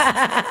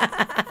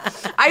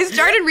 I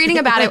started reading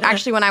about it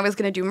actually when I was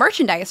going to do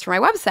merchandise for my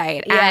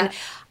website,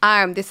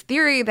 and this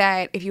theory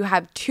that if you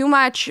have too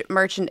much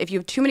if you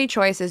have too many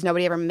choices,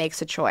 nobody ever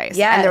makes a choice.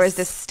 Yes. And there was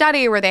this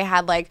study where they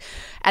had like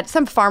at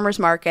some farmer's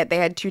market, they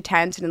had 2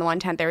 tents, and in the one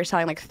tent they were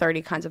selling like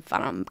 30 kinds of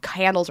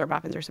candles or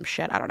muffins or some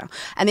shit, I don't know.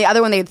 And the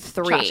other one they had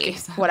 3,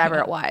 Tchotchkes. whatever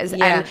it was.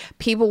 Yeah. And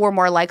people were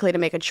more likely to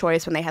make a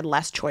choice when they had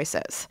less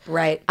choices.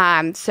 Right.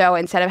 So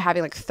instead of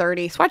having like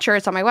 30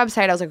 sweatshirts on my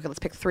website, I was like, okay, let's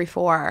pick 3,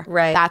 4.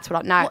 Right. That's what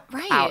I'm not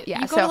Right. out.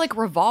 Yeah. You go to like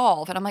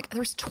Revolve, and I'm like,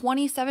 there's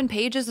 27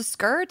 pages of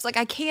skirts. Like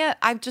I can't.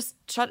 I've just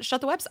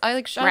shut the website. I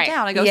like shut Right. it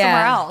down. I go Yeah.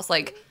 somewhere else.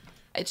 Like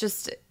it's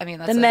just. I mean,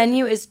 that's The it.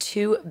 menu is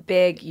too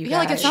big. You Yeah,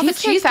 like guys. it's not the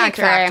Cheesecake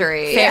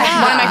Factory.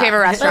 Yeah. One of my favorite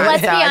but restaurants.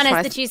 let's be so I just honest,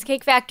 wanna- the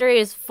Cheesecake Factory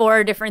is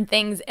 4 different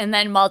things and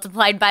then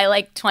multiplied by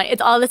like 20.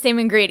 It's all the same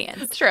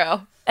ingredients.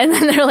 True. And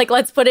then they're like,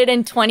 let's put it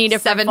in 20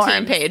 different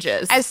 17 forms.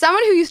 pages. As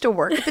someone who used to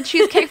work at the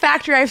Cheesecake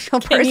Factory, I feel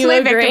personally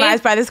agree?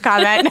 victimized by this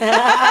comment.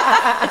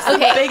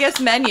 Okay,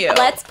 biggest menu.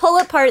 let's pull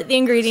apart the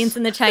ingredients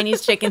in the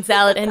Chinese chicken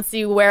salad and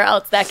see where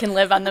else that can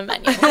live on the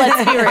menu.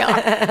 Let's be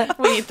real.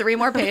 We need 3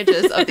 more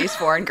pages of these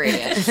 4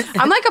 ingredients.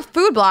 I'm like a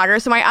food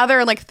blogger, so my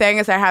other like thing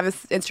is I have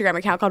this Instagram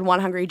account called One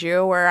Hungry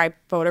Jew where I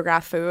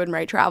photograph food and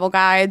write travel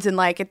guides, and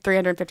like at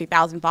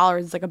 350,000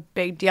 followers, it's like a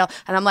big deal.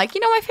 And I'm like,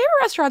 my favorite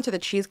restaurants are the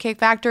Cheesecake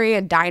Factory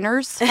and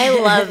diners. I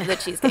love the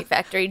Cheesecake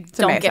Factory.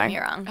 Don't get amazing. me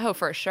wrong. Oh,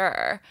 for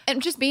sure.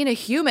 And just being a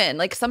human.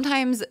 Like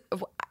sometimes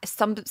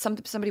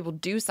somebody will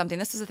do something.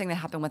 This is the thing that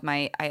happened with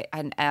I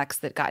had an ex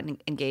that got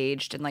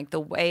engaged, and like the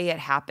way it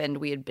happened,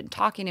 we had been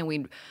talking and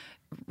we'd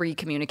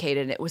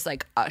recommunicated, and it was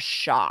like a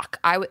shock.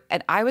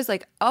 I was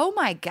like, oh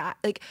my God,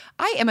 like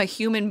I am a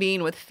human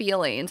being with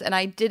feelings, and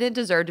I didn't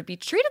deserve to be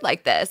treated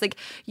like this. Like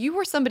you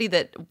were somebody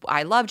that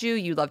I loved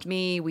you loved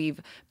me. We've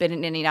been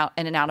in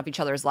and out of each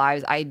other's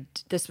lives.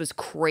 This was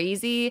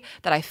crazy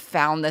that I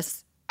found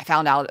this I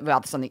found out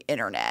about this on the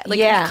internet. Like,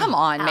 Yeah. come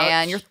on,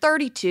 man. You're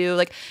 32.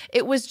 Like,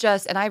 it was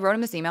just, and I wrote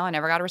him this email. I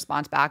never got a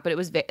response back, but it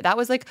was, that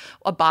was like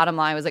a bottom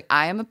line was like,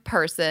 I am a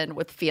person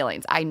with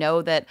feelings. I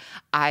know that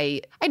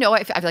I feel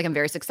like I'm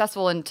very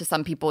successful. And to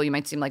some people, you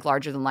might seem like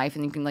larger than life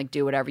and you can like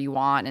do whatever you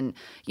want. And,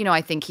 you know,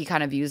 I think he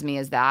kind of views me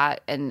as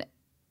that. And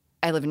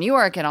I live in New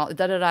York and all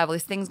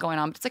these things going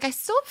on. But it's like, I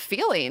still have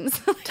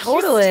feelings. Like,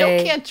 Totally. You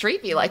still can't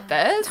treat me like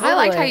this. I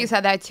liked how you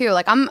said that too.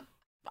 Like I'm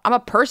a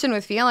person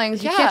with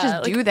feelings. You can't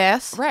just do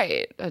this.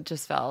 Right. It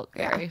just felt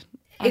very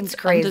It's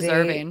crazy.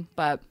 undeserving.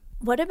 But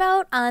What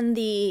about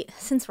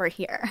since we're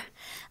here,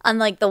 on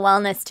like the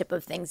wellness tip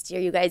of things? Are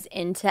you guys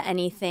into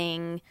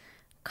anything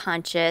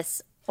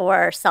conscious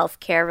or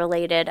self-care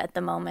related at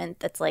the moment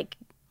that's like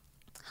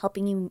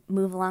helping you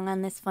move along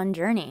on this fun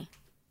journey?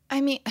 I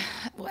mean,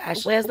 Well,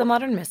 Ashley has the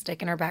Modern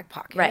Mystic in her back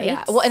pocket. Right.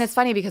 yeah. Well, and it's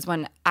funny because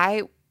when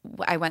I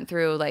went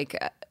through like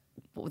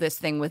this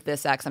thing with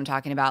this ex I'm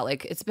talking about,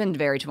 like it's been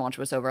very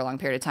tumultuous over a long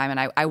period of time.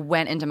 And I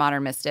went into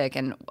Modern Mystic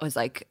and was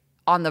like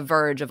on the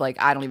verge of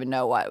like, I don't even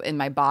know what in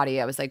my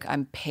body. I was like,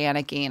 I'm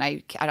panicking.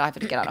 I don't have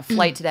to get on a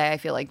flight today. I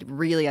feel like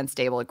really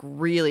unstable, like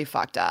really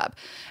fucked up.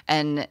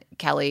 And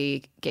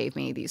Kelly gave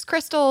me these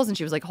crystals and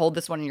she was like, hold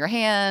this one in your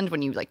hand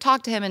when you like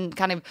talk to him, and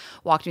kind of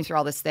walked me through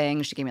all this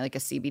thing. She gave me like a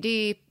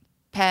CBD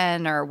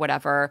pen or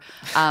whatever.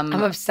 I'm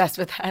obsessed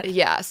with that.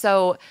 Yeah.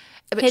 So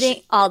but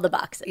Hitting all the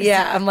boxes.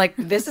 Yeah, I'm like,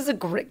 this is a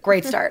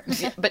great start.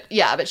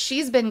 but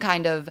she's been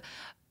kind of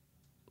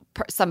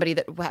somebody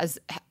that has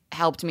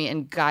helped me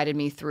and guided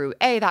me through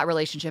that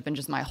relationship and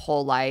just my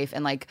whole life,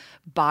 and like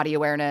body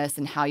awareness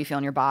and how you feel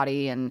in your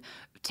body and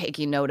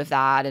taking note of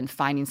that and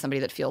finding somebody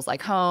that feels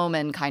like home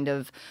and kind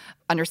of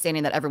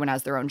understanding that everyone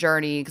has their own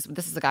journey. Because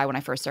this is the guy, when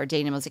I first started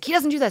dating him, I was like, he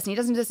doesn't do this and he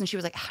doesn't do this. And she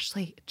was like,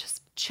 Ashley,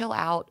 just chill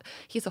out.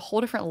 He has a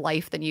whole different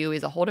life than you.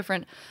 He's a whole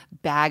different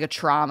bag of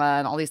trauma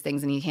and all these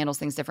things, and he handles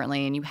things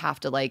differently. And you have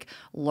to like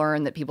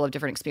learn that people have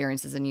different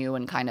experiences than you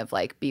and kind of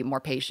like be more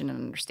patient and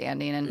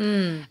understanding.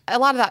 And a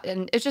lot of that,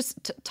 and it's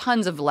just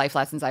tons of life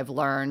lessons I've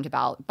learned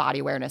about body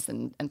awareness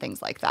and things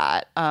like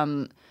that.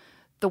 The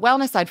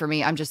wellness side for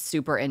me, I'm just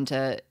super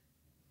into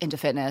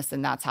fitness,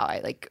 and that's how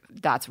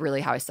that's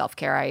really how I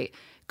self-care. I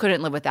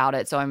couldn't live without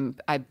it. So I'm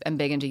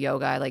big into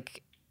yoga.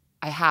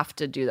 I have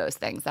to do those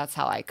things. That's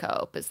how I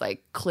cope, is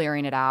like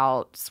clearing it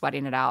out,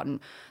 sweating it out. And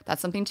that's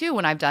something too,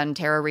 when I've done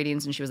tarot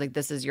readings and she was like,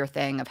 this is your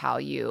thing of how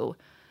you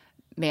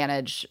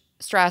manage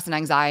stress and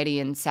anxiety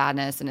and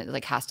sadness, and it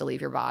like has to leave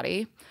your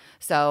body.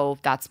 So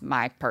that's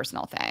my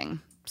personal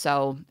thing.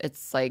 So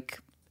it's like,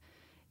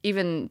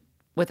 even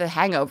with a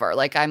hangover,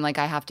 like I'm like,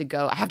 I have to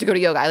go to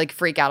yoga. I like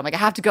freak out. I'm like, I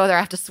have to go there. I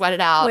have to sweat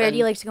it out. Where do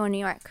you like to go in New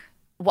York?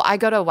 Well, I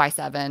go to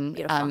Y7.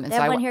 Beautiful. And They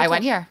so have one here I too.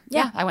 went here.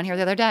 Yeah. Yeah, I went here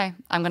the other day.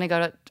 I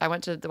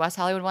went to the West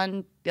Hollywood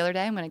one the other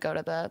day. I'm going to go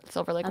to the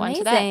Silver Lake one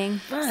today.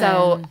 Amazing.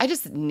 So I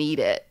just need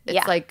it. It's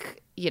Yeah.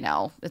 like,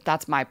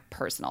 that's my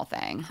personal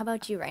thing. How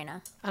about you,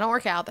 Raina? I don't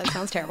work out. That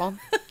sounds terrible.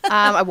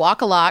 I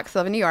walk a lot because I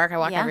live in New York. I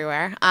walk Yeah.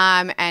 everywhere.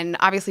 And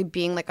obviously,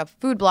 being like a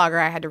food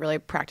blogger, I had to really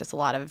practice a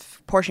lot of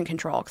portion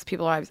control because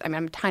people are, I'm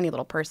a tiny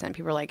little person.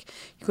 People are like,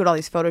 you go to all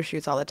these photo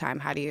shoots all the time.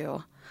 How do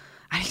you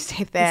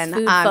stay thin?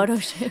 Food photo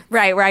shoot.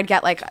 Right, where I'd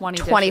get like 20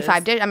 25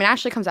 dishes. dishes. I mean,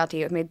 Ashley comes out to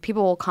eat with me.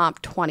 People will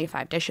comp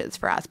 25 dishes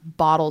for us,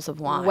 bottles of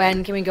wine.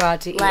 When can we go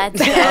out to eat? Let's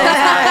go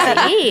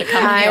out to eat.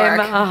 I'm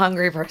a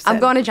hungry person.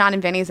 I'm going to John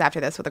and Vinny's after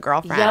this with a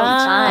girlfriend. Yum.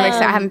 I'm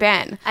excited. I haven't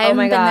been. I haven't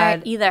my been there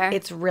God. either.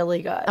 It's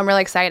really good. I'm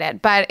really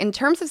excited. But in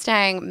terms of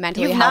staying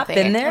mentally You've not healthy,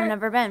 been there? I've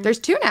never been. There's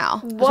two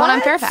now. There's one on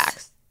What?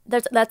 Fairfax.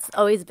 That's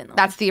always been the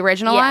That's the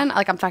original Yeah. one.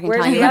 Like I'm fucking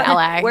Where's telling the you in other?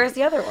 LA. Where's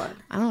the other one?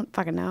 I don't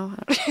fucking know.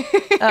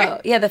 Oh,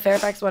 yeah, the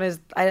Fairfax one is.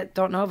 I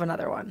don't know of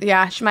another one.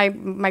 Yeah,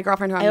 my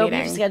girlfriend who I I'm hope you've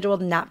meeting.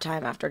 scheduled nap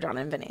time after John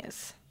and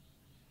Vinny's.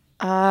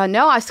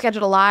 No, I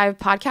scheduled a live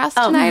podcast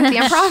tonight at the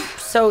Improv.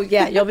 So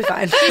yeah, you'll be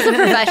fine. She's a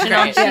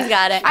professional. She's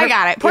got it. I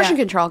got it. Portion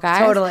Yeah, control,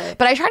 guys. totally.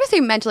 But I try to stay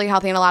mentally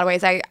healthy in a lot of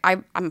ways.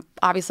 I'm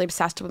obviously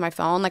obsessed with my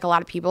phone, like a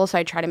lot of people. So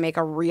I try to make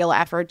a real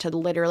effort to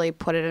literally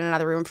put it in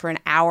another room for an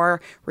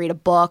hour, read a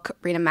book,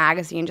 read a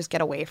magazine, just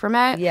get away from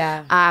it.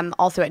 Yeah.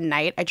 Also at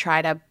night, I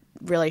try to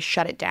really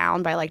shut it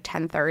down by like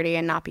 10:30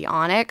 and not be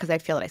on it because I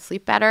feel that I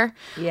sleep better.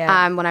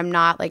 Yeah. When I'm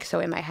not like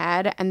so in my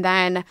head. And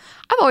then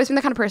I've always been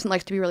the kind of person that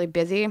likes to be really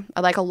busy.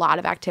 I like a lot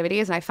of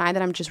activities, and I find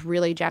that I'm just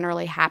really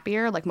generally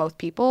happier, like most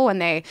people, when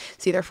they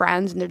see their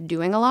friends and they're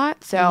doing a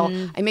lot. So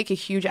I make a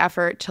huge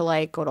effort to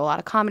like go to a lot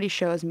of comedy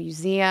shows,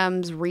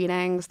 museums,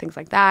 readings, things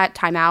like that.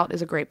 Time Out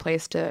is a great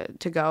place to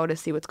go to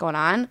see what's going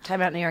on.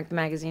 Time Out New York, the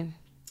magazine.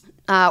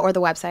 Or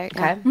the website.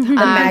 Okay. The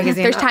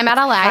magazine. There's Time Out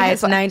LA. Hi,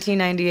 It's it's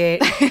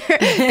 1998.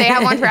 they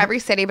have one for every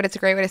city, but it's a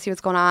great way to see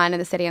what's going on in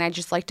the city. And I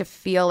just like to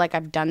feel like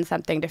I've done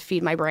something to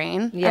feed my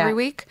brain every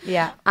week.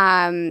 Yeah.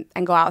 And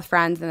go out with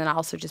friends, and then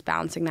also just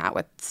balancing that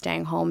with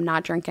staying home,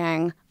 not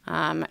drinking.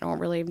 I don't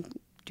really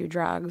do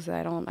drugs.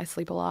 I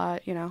sleep a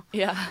lot,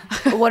 Yeah.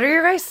 What are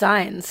your guys'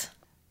 signs?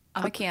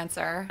 I'm a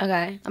Cancer.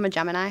 Okay. I'm a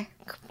Gemini.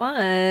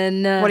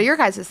 Fun. What are your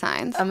guys'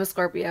 signs? I'm a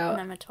Scorpio.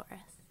 I'm a Taurus.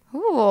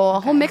 Ooh, a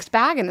whole mixed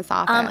bag in this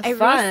office. I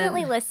Fun.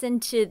 recently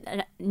listened to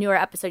a newer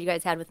episode you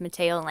guys had with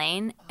Mateo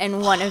Lane,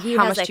 and one of you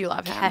How has much a do you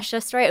love him?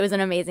 Kesha story. It was an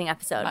amazing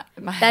episode.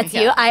 That's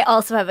yeah. you. I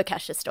also have a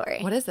Kesha story.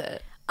 What is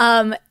it?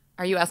 Um,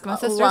 Are you Eskimo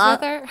sisters lo-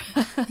 with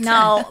her?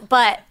 no,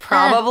 but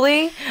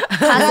Probably.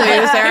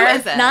 Loser.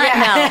 is it?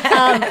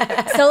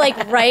 No. So like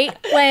right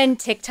when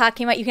TikTok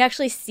came out, you can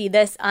actually see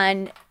this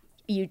on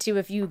YouTube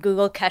if you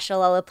Google Kesha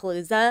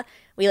Lollapalooza.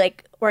 We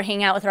like were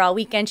hanging out with her all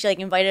weekend. She like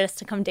invited us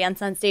to come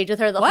dance on stage with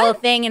her, the whole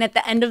thing. And at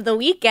the end of the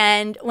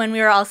weekend, when we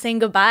were all saying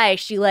goodbye,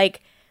 she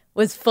like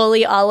was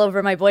fully all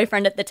over my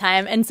boyfriend at the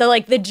time. And so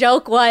like the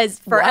joke was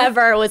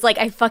forever was like,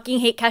 I fucking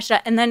hate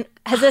Kesha. And then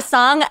has a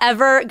song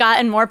ever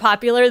gotten more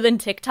popular than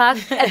TikTok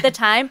at the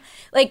time?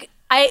 Like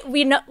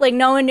we know, like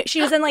no one,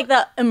 she was in like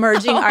the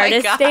emerging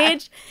artist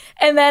stage.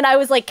 And then I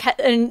was like,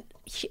 and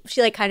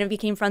she like kind of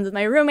became friends with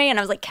my roommate, and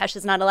I was like,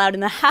 Kesha's not allowed in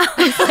the house.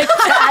 Like,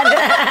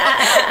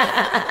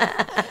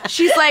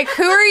 She's like,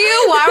 who are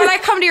you? Why would I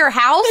come to your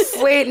house?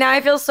 Wait, now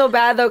I feel so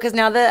bad though, because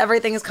now that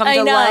everything has come I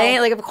to know. light,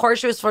 like of course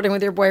she was flirting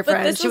with your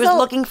boyfriend. this She was was a-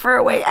 looking for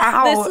a way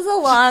out. this is a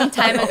long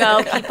time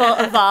ago. People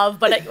evolve,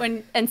 but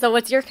and so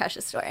what's your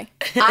Kesha story?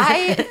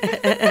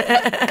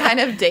 I kind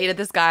of dated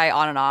this guy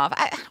on and off.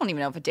 I don't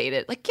even know if I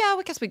dated. Like, yeah,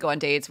 I guess we go on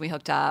dates. We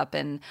hooked up,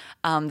 and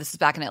this is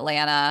back in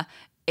Atlanta,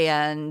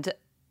 and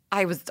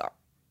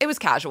it was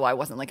casual. I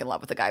wasn't like in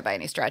love with the guy by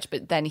any stretch.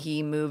 But then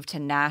he moved to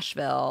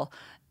Nashville.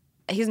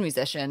 He's a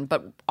musician,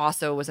 but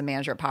also was a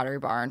manager at Pottery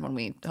Barn when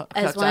we hooked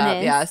As up. one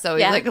is. Yeah, so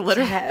he Yeah. like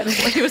literally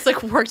he was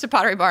like worked at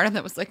Pottery Barn and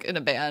then was like in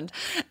a band,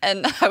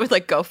 and I would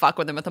like go fuck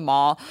with him at the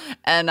mall.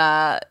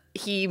 And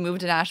he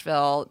moved to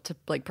Nashville to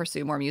like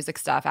pursue more music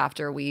stuff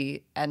after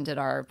we ended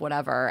our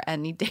whatever,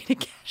 and he dated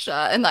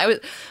Kesha. And I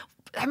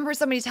remember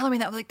somebody telling me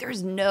that, I was like,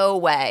 there's no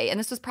way. And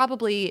this was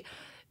probably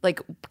like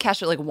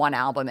Kesha like one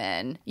album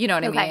in, you know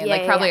what I Okay, mean? yeah,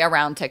 Like yeah, probably yeah.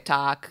 around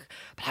TikTok.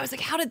 But I was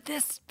like, how did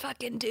this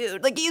fucking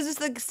dude, like he's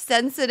just like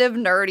sensitive,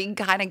 nerdy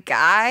kind of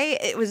guy.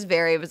 It was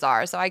very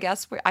bizarre. So I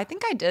guess I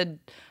think I did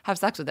have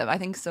sex with him. I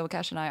think so.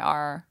 Kesha and I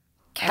are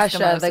Kesha,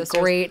 Eskimo the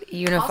sisters. great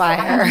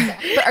unifier.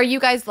 But are you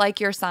guys like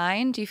your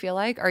sign? Do you feel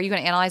like? Are you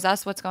going to analyze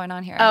us? What's going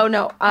on here? Oh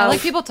no, I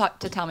like people to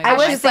tell me. I about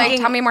was She's myself. like,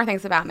 thinking- tell me more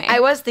things about me. I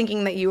was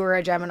thinking that you were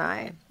a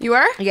Gemini. You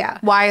were? Yeah.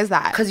 Why is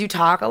that? Because you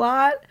talk a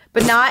lot,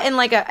 but not in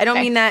like a. I don't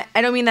mean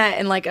that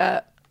in like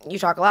a. You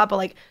talk a lot, but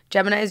like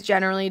Geminis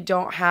generally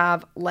don't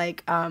have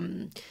like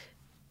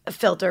a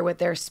filter with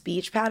their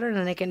speech pattern,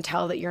 and they can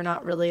tell that you're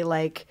not really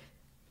like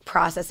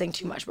processing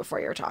too much before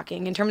you're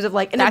talking. In terms of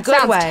like in a That good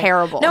sounds way.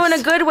 terrible. No, in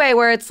a good way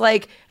where it's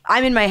like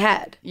I'm in my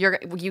head. you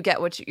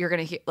get what you're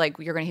gonna hear. Like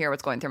you're gonna hear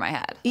what's going through my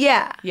head.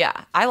 Yeah. Yeah,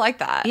 I like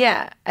that.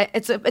 Yeah,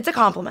 it's a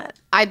compliment.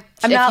 I'm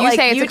I'm if not you like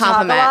say it's you a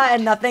compliment. talk a lot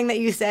and nothing that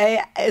you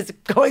say is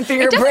going through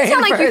your It doesn't brain.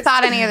 sound like you first.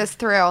 thought any of this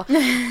through.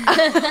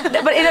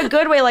 But in a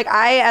good way. Like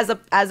I, as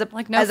a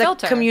Like no as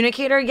filter. a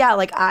communicator, yeah.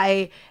 Like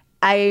I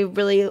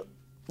really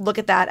look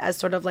at that as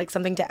sort of like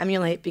something to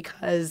emulate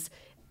because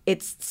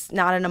it's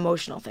not an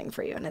emotional thing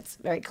for you, and it's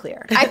very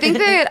clear. I think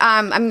that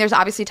I mean, there's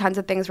obviously tons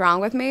of things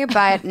wrong with me,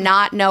 but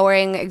not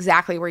knowing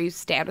exactly where you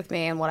stand with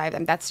me and what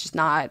that's just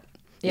not.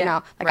 You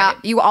know, like right.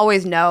 you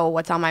always know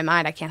what's on my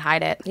mind. I can't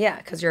hide it. Yeah,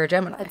 because you're a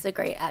Gemini. That's a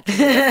great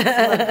attribute.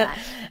 I love that.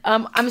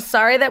 I'm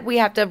sorry that we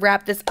have to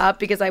wrap this up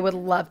because I would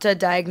love to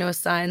diagnose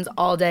signs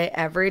all day,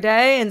 every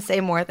day, and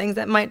say more things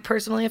that might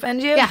personally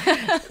offend you. Yeah.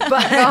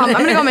 But I'm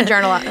gonna go home and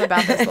journal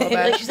about this a little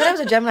like bit. she said, I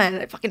was a Gemini and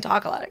I fucking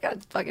talk a lot. I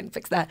gotta fucking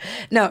fix that.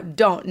 No,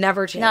 don't.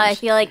 Never change. No, I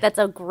feel like that's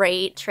a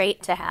great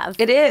trait to have.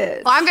 it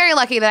is. Well, I'm very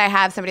lucky that I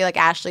have somebody like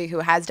Ashley who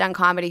has done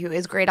comedy, who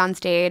is great on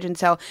stage, and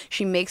so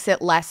she makes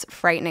it less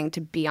frightening to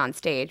be on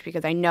stage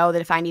because I know that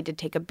if I need to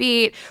take a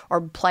beat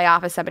or play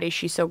off of somebody,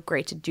 she's so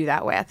great to do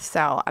that with.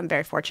 So I'm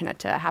very fortunate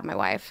to have my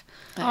wife.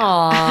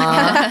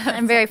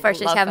 I'm very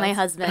fortunate to have my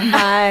fest. husband.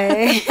 Hi.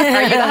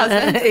 Are you the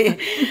husband?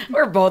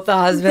 We're both the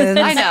husbands.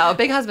 I know,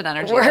 big husband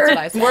energy. That's what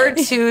I say. We're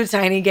two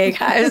tiny gay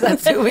guys.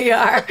 That's who we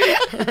are. You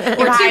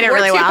hide it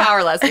really we're two well.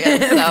 power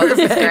lesbians, so this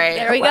is great.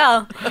 There we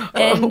go.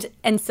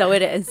 And so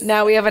it is.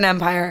 Now we have an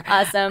empire.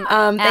 Awesome.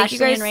 Thank you Ashley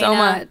guys and so Raina,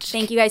 much.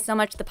 Thank you guys so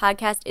much. The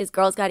podcast is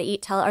Girls Gotta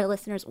Eat. Tell our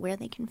listeners where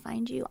they can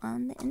find you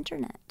on the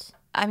internet.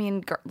 I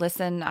mean,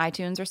 listen,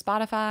 iTunes or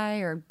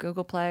Spotify or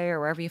Google Play or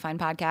wherever you find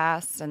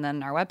podcasts, and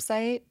then our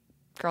website,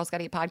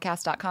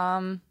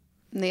 girlsgottaeatpodcast.com.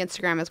 And the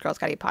Instagram is Girls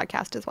Gotta Eat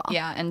Podcast as well.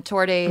 Yeah, and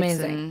tour dates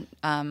Amazing.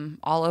 and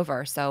all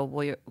over. So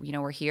we're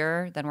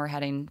here, then we're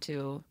heading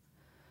to.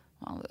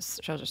 Well, the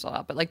shows are sold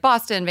out, but like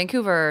Boston,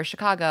 Vancouver,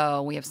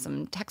 Chicago. We have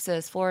some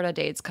Texas, Florida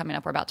dates coming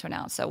up. We're about to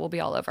announce, so we'll be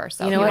all over.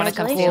 So You if know you want what's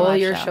to come see cool? a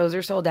live Your show. shows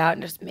are sold out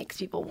and just makes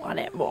people want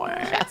it more.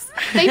 Yes.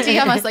 They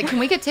DM us like, can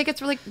we get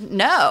tickets? We're like,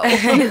 no.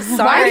 Why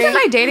Sorry. isn't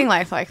my dating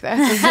life like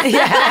this?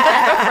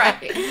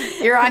 Right.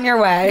 You're on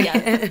your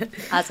way.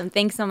 Awesome.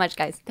 Thanks so much,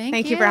 guys.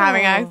 Thank you for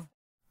having us.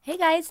 Hey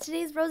guys,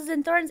 today's Roses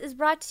and Thorns is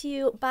brought to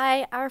you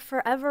by our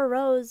Forever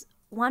Rose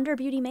Wander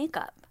Beauty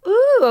makeup.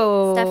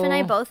 Ooh. Steph and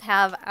I both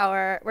have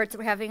we're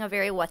having a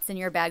very what's in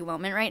your bag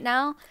moment right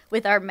now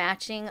with our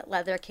matching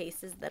leather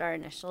cases that are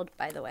initialed,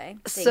 by the way.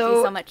 Thank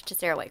you so much to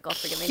Sarah Weichel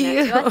for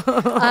giving that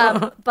to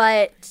us.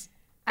 But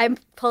I'm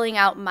pulling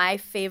out my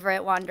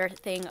favorite Wander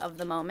thing of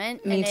the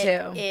moment. Me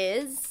too. It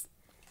is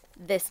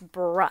this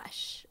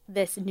brush,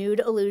 this Nude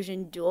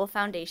Illusion dual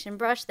foundation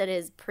brush that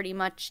has pretty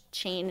much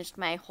changed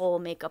my whole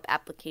makeup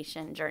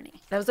application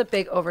journey. That was a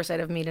big oversight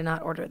of me to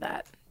not order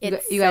that.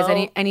 It's you guys,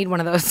 so- I need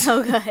one of those.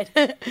 So good.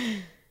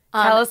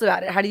 Tell us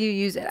about it. How do you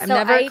use it? I'm So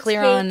never I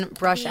clear take on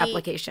brush the-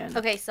 application.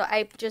 Okay, so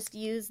I just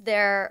use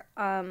their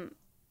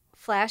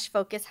Flash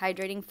Focus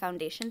Hydrating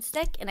Foundation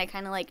Stick, and I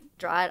kind of like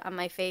draw it on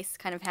my face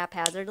kind of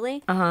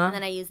haphazardly. And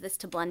then I use this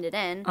to blend it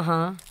in.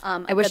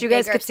 I wish you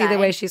guys could see the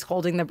way she's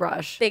holding the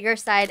brush. Bigger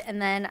side,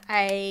 and then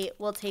I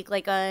will take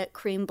like a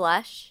cream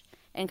blush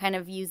and kind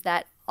of use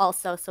that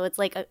also. So it's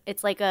like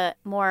a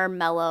more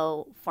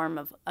mellow form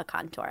of a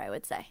contour, I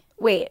would say.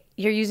 Wait,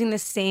 you're using the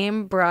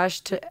same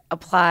brush to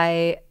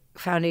apply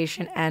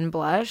foundation and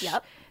blush?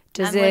 Yep.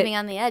 Does I'm it? living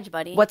on the edge,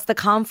 buddy. What's the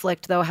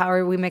conflict though? How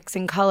are we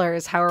mixing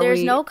colors? How are we?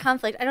 There's no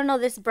conflict. I don't know.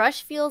 This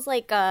brush feels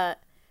like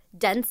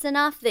dense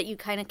enough that you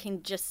kind of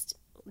can just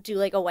do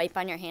like a wipe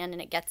on your hand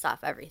and it gets off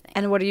everything.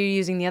 And what are you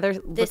using the other?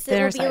 This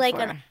thinner would be side like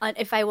for?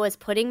 if I was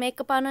putting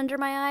makeup on under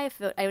my eye,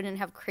 if I didn't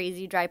have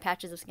crazy dry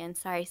patches of skin.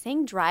 Sorry,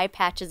 saying dry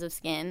patches of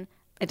skin,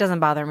 It doesn't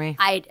bother me.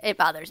 it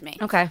bothers me.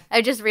 Okay.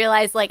 I just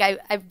realized like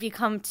I've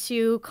become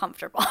too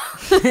comfortable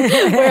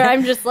where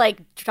I'm just like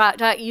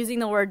using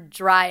the word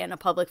dry in a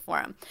public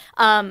forum.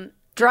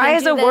 Dry You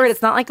is can a do word. this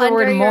It's not like the under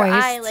word your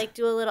moist. eye, like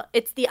do a little.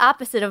 It's the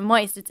opposite of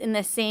moist. It's in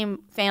the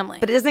same family.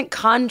 But it doesn't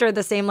conjure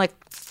the same like.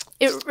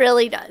 It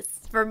really does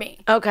for me.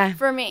 Okay.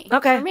 For me.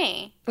 Okay. For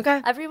me.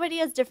 Okay. Everybody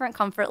has different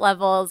comfort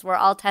levels. We're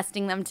all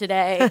testing them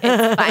today.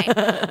 It's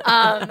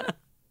fine.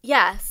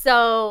 Yeah.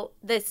 So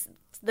this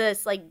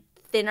like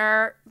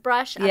thinner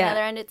brush on the Yeah.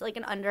 other end, it's like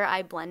an under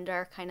eye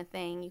blender kind of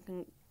thing. You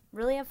can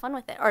really have fun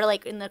with it, or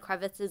like in the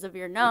crevices of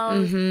your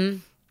nose. Mm-hmm.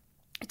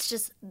 It's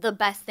just the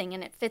best thing,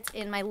 and it fits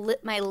in my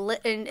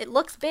and it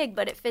looks big,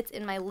 but it fits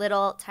in my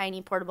little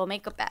tiny portable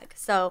makeup bag.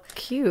 So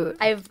Cute.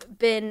 it's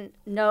been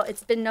no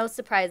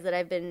surprise that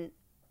I've been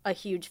a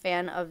huge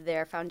fan of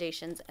their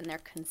foundations and their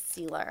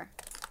concealer.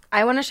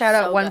 I want to shout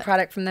out So one good.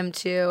 product from them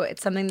too.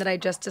 It's something that I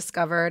just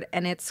discovered,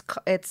 and it's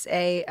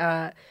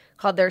a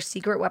called their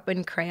Secret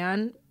Weapon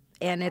crayon,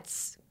 and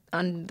it's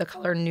on the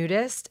color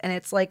Nudist, and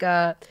it's like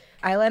a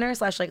eyeliner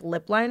 / like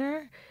lip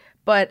liner.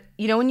 But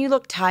you know when you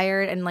look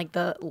tired and like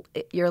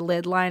your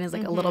lid line is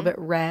like a little bit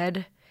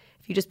red,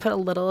 if you just put a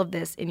little of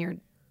this in your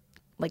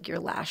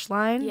lash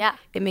line, Yeah.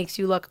 it makes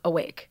you look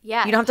awake.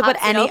 Yeah, you don't have to it put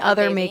pops it any open,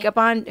 other baby. makeup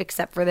on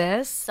except for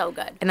this. So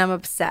good. And I'm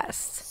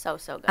obsessed. So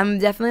good. I'm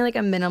definitely like a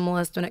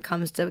minimalist when it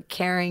comes to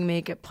carrying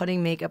makeup,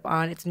 putting makeup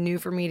on. It's new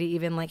for me to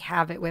even like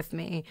have it with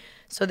me.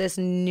 So this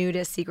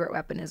Nudist Secret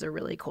Weapon is a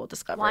really cool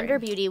discovery. Wander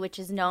Beauty, which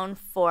is known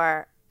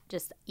for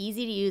just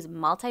easy to use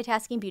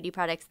multitasking beauty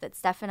products that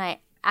Steph and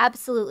I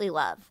absolutely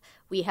love.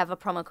 We have a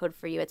promo code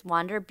for you. It's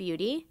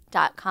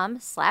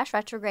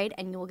wanderbeauty.com/retrograde,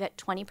 and you will get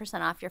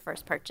 20% off your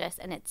first purchase.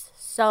 And it's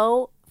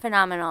so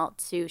phenomenal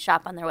to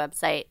shop on their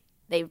website.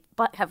 They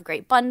have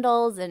great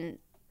bundles and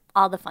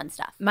all the fun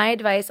stuff. My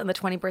advice on the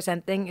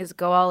 20% thing is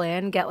go all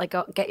in,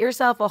 get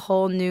yourself a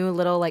whole new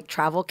little like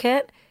travel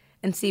kit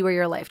and see where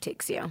your life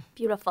takes you.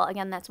 Beautiful.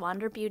 Again, that's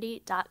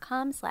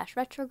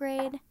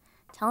wanderbeauty.com/retrograde.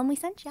 Tell them we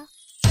sent you.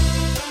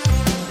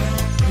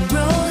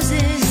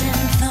 Roses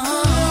and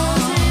thorns.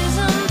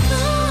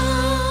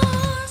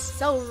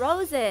 So,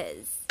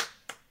 roses.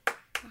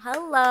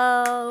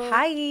 Hello.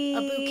 Hi. A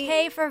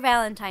bouquet for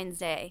Valentine's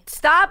Day.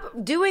 Stop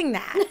doing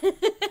that.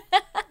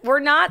 We're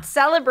not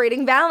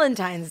celebrating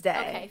Valentine's Day.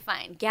 Okay,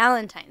 fine.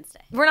 Galentine's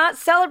Day. We're not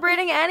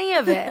celebrating any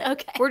of it.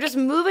 Okay. We're just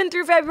moving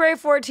through February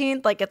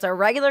 14th like it's a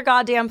regular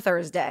goddamn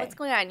Thursday. What's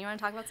going on? You want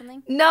to talk about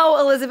something? No,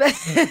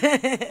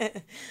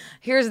 Elizabeth.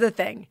 Here's the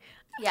thing.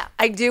 Yeah.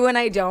 I do and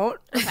I don't.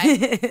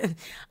 Okay.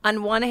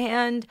 On one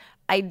hand,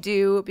 I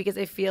do because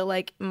I feel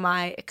like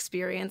my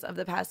experience of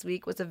the past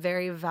week was a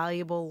very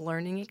valuable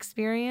learning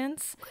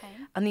experience. Okay.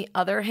 On the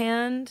other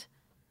hand,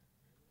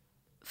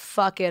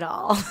 fuck it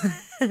all.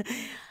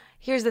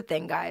 Here's the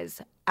thing,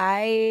 guys.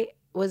 I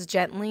was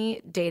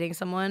gently dating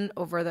someone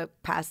over the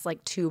past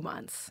like 2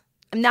 months.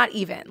 Not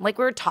even. Like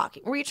we were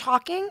talking. Were you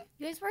talking?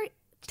 You guys were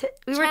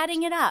We were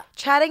chatting it up.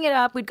 chatting it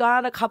up. We'd gone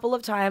out a couple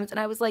of times, and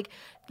I was like,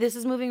 this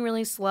is moving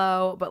really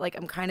slow, but like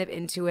I'm kind of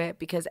into it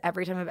because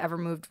every time I've ever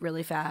moved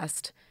really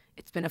fast,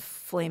 it's been a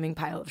flaming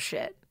pile of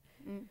shit.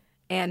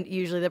 And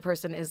usually the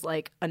person is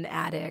like an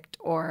addict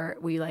or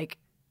we like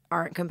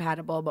aren't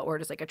compatible, but we're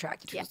just like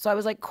attracted to each other. So I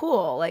was like,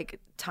 cool, like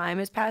time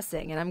is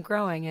passing and I'm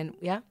growing and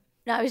yeah.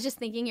 No, I was just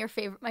thinking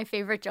my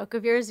favorite joke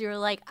of yours. You were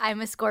like,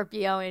 I'm a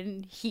Scorpio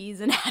and he's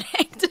an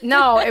addict.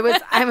 No, it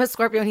was I'm a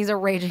Scorpio and he's a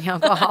raging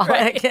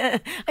alcoholic. I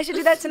should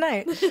do that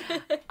tonight.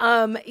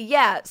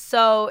 Yeah,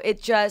 so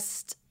it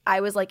just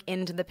I was like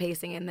into the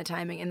pacing and the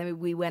timing, and then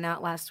we went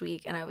out last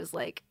week, and I was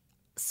like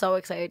so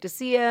excited to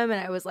see him, and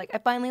I was like, I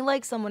finally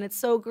like someone. It's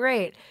so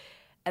great.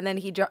 And then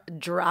he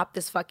dropped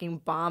this fucking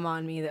bomb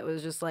on me that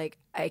was just like,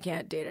 I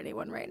can't date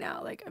anyone right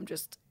now. Like,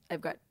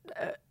 I've got,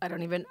 I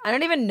don't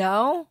even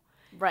know.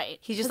 Right.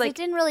 He's just 'Cause like, it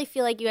didn't really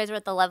feel like you guys were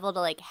at the level to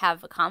like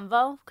have a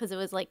convo because it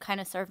was like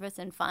kind of surface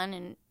and fun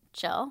and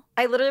chill.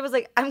 I literally was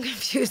like, I'm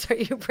confused. Are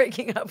you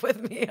breaking up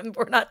with me and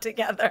we're not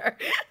together?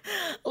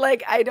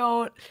 Like,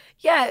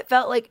 it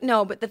felt like,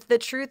 no, but the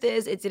truth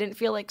is it didn't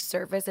feel like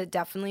surface. It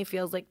definitely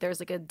feels like there's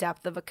like a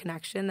depth of a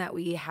connection that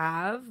we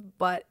have,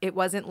 but it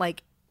wasn't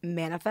like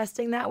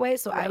manifesting that way.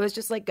 So I was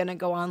just like going to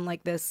go on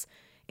like this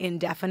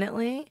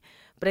indefinitely.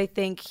 But I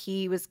think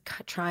he was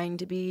trying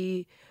to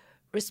be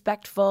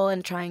respectful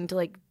and trying to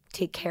like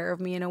take care of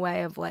me in a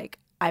way of like,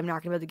 I'm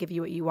not gonna be able to give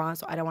you what you want,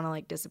 so I don't want to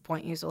like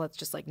disappoint you, so let's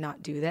just like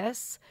not do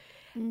this.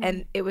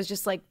 And it was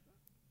just like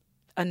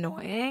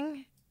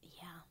annoying.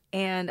 Yeah.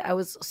 And I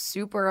was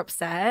super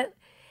upset.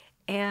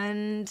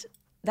 And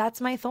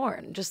that's my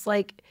thorn. Just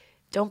like,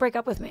 don't break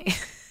up with me.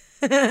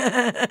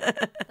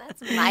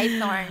 That's my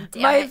thorn.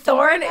 Damn My it.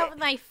 thorn- Don't break up with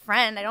my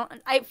friend.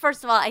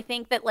 First of all, I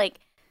think that like,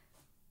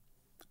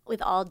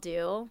 with all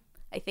due,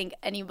 I think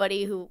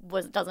anybody who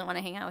doesn't want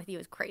to hang out with you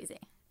is crazy.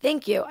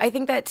 Thank you. I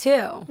think that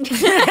too.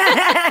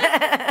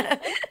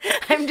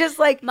 I'm just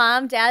like,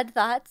 Mom, Dad,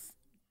 thoughts?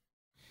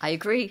 I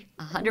agree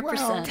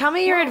 100%. tell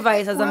me your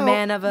advice as a Well,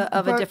 man of a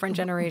but- different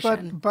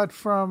generation. But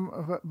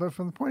from the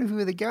point of view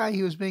of the guy,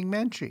 he was being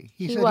menschy.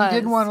 He said was. he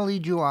didn't want to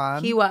lead you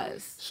on. He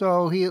was.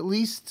 So he at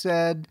least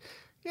said,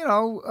 you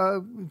know,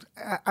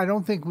 I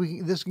don't think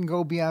this can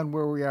go beyond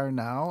where we are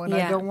now, and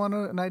Yeah. I don't want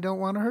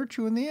to hurt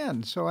you in the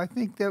end. So I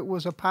think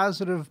that's a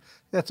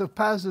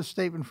positive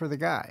statement for the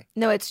guy.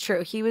 No, it's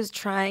true. He was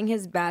trying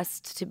his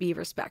best to be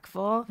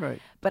respectful. Right.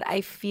 But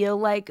I feel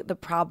like the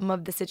problem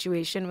of the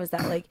situation was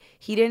that like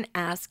he didn't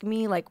ask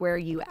me like, where are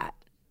you at?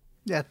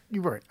 Yeah,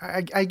 you're right.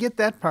 I get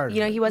that part of it.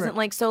 You know, he wasn't Right.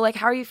 like, so like,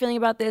 how are you feeling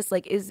about this?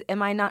 Like,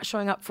 am I not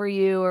showing up for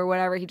you or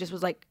whatever? He just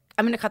was like,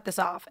 I'm going to cut this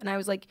off. And I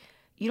was like,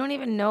 you don't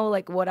even know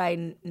like what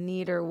I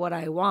need or what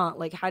I want.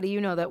 Like, how do you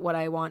know that what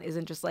I want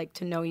isn't just like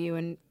to know you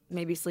and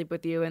maybe sleep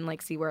with you and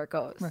like see where it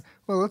goes?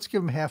 Well, let's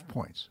give him half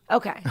points.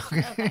 Okay.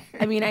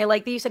 I mean, I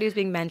like that you said he was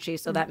being menschy,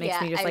 so that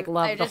makes me just like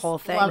love the whole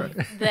thing. Love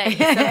the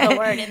use of the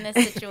word in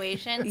this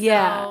situation.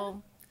 Yeah.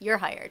 So you're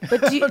hired.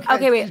 But do you,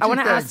 okay, wait. I want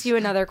to Thanks. ask you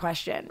another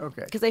question.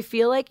 Okay. Because I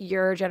feel like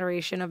your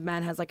generation of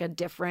men has like a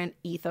different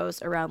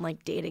ethos around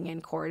like dating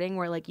and courting,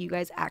 where like you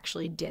guys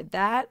actually did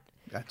that,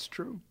 That's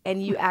true.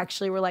 and you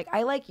actually were like,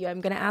 "I like you.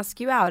 I'm gonna ask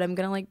you out. I'm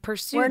gonna like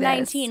pursue." We're this.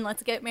 19.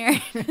 Let's get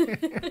married.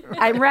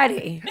 I'm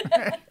ready.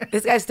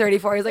 This guy's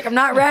 34. He's like, I'm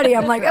not ready.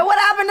 I'm like, oh, what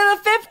happened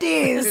to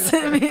the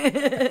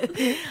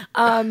 50s?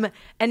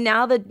 And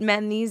now the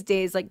men these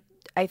days, like,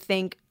 I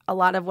think a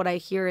lot of what I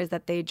hear is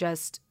that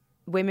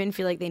women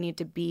feel like they need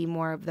to be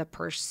more of the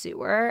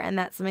pursuer. And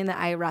that's something that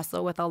I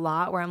wrestle with a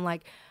lot, where I'm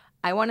like,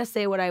 I want to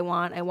say what I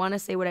want. I want to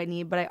say what I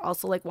need, but I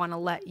also like want to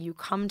let you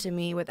come to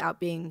me without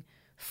being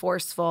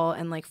forceful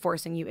and like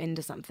forcing you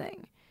into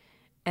something.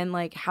 And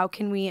like, how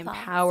can we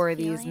empower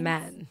these feelings?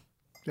 men?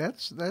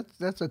 That's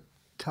a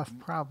tough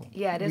problem.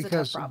 Yeah, it is a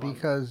tough problem.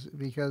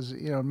 Because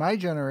you know, in my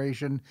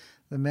generation,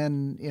 the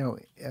men, you know,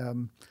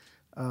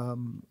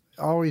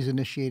 always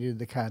initiated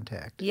the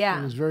contact. Yeah.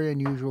 It was very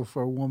unusual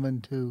for a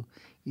woman to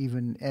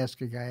even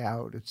ask a guy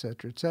out, et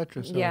cetera, et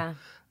cetera. So Yeah.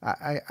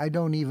 I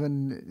don't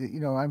even, you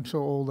know, I'm so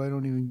old, I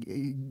don't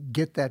even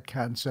get that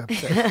concept.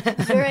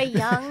 You're a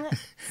young,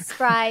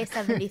 spry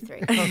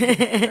 73. All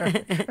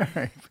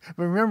right.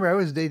 But remember, I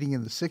was dating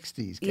in the 60s,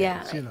 kids.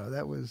 Yeah. You know,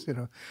 that was, you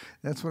know,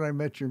 that's when I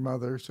met your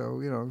mother.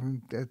 So, you know,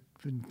 that's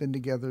been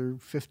together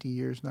 50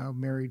 years now,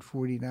 married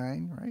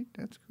 49, right?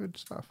 That's good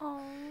stuff.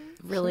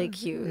 Really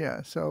cute.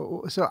 Yeah.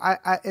 So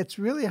I it's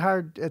really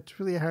hard. It's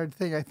really a hard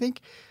thing. I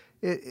think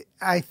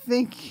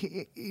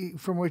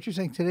from what you're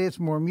saying today, it's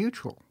more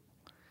mutual.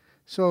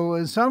 So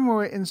in some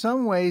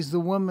ways, the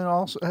woman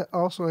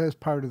also has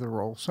part of the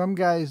role. Some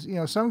guys, you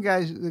know,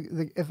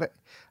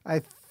 I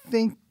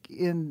think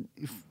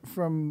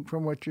from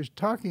what you're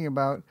talking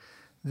about,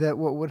 that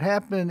what would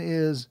happen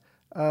is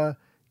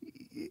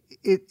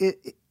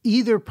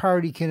either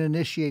party can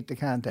initiate the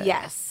contact.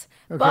 Yes.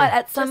 Okay. But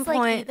at some Just like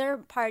point, either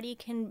party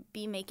can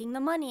be making the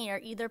money or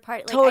either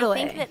party. Like,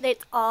 Totally. I think that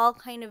it's all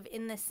kind of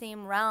in the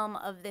same realm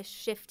of this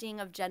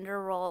shifting of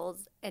gender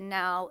roles, and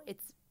now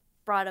it's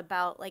brought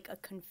about like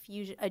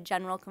a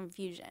general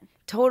confusion.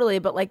 totally.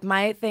 But like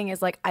my thing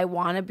is like,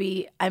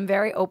 I'm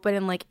very open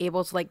and like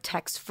able to like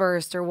text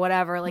first or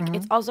whatever. Like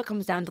it also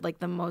comes down to like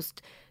the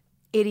most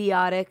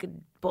idiotic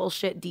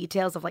bullshit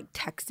details of like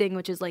texting,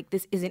 which is like,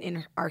 this isn't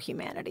in our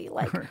humanity.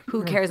 Like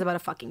who cares about a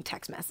fucking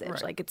text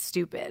message? Like it's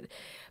stupid.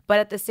 But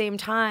at the same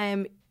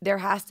time, there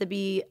has to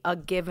be a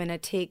give and a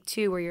take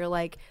too, where you're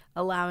like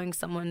allowing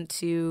someone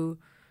to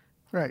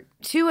Right.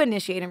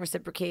 initiate and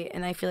reciprocate.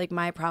 And I feel like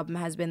my problem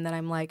has been that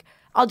I'm like,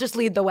 I'll just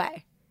lead the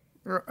way.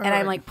 And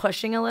I'm like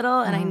pushing a little,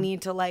 and I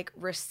need to like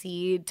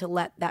recede to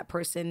let that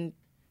person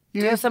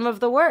do some of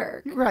the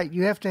work. Right.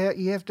 You have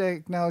to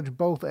acknowledge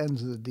both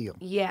ends of the deal.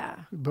 Yeah.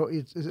 But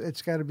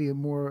it's got to be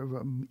more of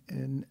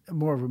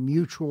a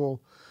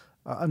mutual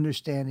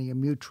understanding, a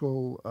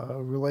mutual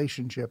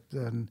relationship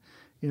than,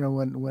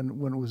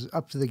 when it was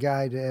up to the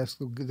guy to ask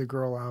the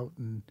girl out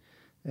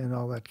and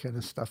all that kind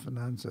of stuff and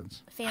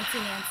nonsense. Fancy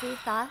Nancy,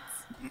 thoughts?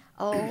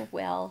 Oh,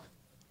 well,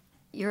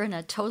 you're in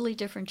a totally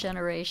different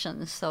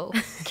generation, so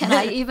can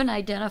I even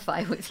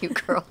identify with you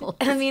girls?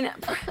 I mean,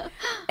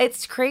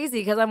 it's crazy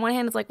because on one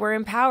hand, it's like we're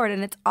empowered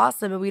and it's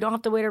awesome and we don't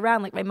have to wait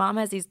around. Like my mom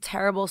has these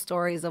terrible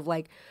stories of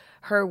like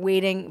her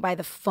waiting by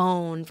the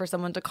phone for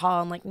someone to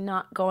call and like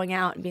not going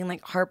out and being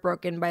like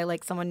heartbroken by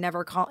like someone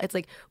never call. It's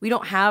like we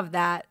don't have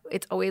that.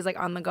 It's always like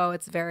on the go.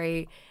 It's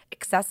very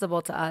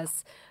accessible to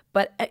us.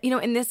 But,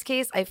 in this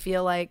case, I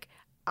feel like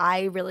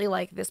I really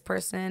like this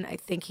person. I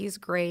think he's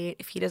great.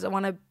 If he doesn't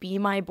want to be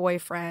my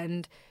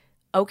boyfriend,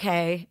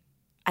 okay.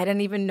 I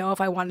didn't even know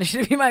if I wanted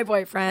you to be my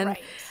boyfriend.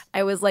 Right.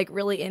 I was like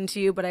really into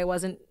you, but I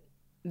wasn't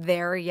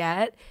there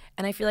yet.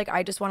 And I feel like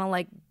I just want to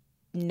like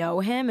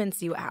know him and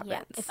see what happens.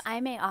 Yeah. If I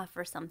may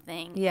offer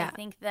something, Yeah. I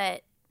think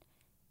that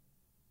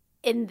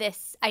in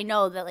this, I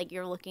know that like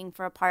you're looking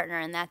for a partner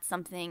and that's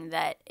something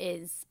that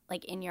is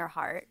like in your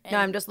heart. No,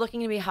 I'm just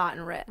looking to be hot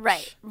and rich.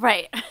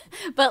 Right.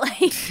 But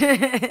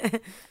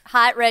like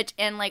hot, rich,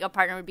 and like a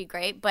partner would be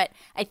great. But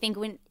I think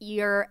when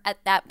you're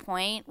at that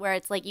point where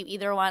it's like you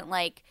either want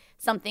like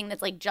something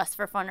that's like just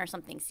for fun or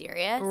something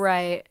serious.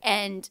 Right.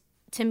 And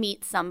to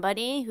meet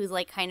somebody who's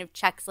like kind of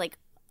checks like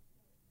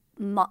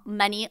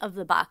many of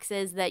the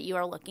boxes that you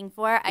are looking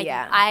for,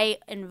 I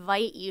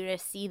invite you to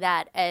see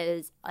that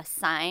as a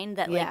sign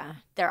that like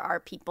there are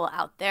people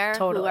out there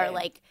who are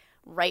like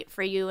right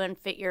for you and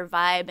fit your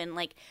vibe and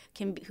like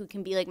who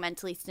can be like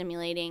mentally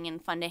stimulating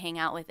and fun to hang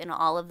out with and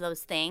all of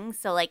those things.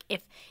 So like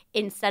if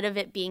instead of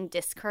it being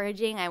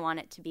discouraging, I want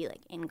it to be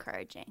like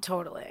encouraging.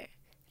 Totally.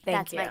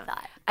 That's my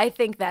thought. I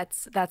think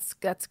that's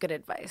good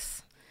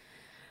advice.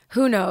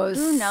 Who knows?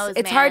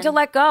 It's man. hard to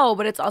let go,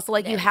 but it's also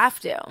like you have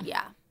to.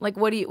 Yeah. Like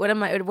what are you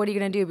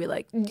gonna do? Be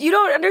like, you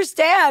don't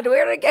understand.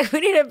 We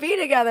need to be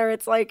together.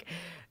 It's like,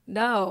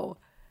 no.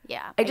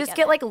 Yeah. I just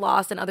get like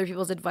lost in other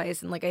people's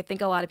advice, and like I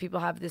think a lot of people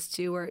have this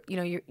too, where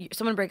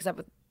someone breaks up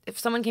with. If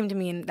someone came to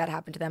me and that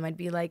happened to them, I'd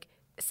be like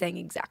saying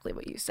exactly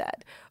what you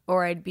said,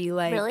 or I'd be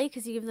like, really,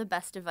 because you give the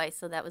best advice,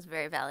 so that was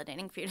very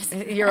validating for you to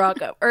say. You're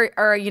welcome. Or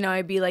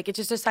I'd be like, it's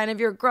just a sign of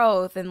your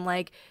growth and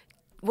like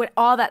what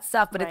all that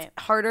stuff. But it's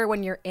harder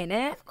when you're in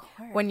it. Of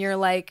course. When you're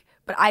like,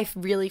 but I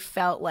really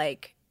felt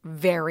like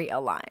very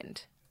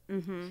aligned.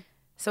 Mm-hmm.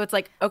 So it's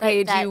like,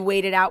 okay, do you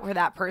wait it out for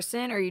that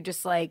person, or you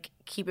just like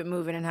keep it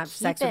moving and have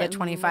sex with a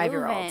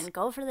 25-year-old?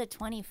 Go for the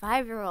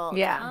 25-year-old.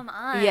 Yeah. Come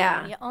on.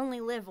 Yeah. You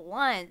only live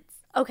once.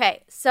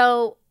 Okay,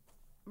 so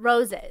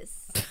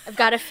roses. I've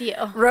got a few.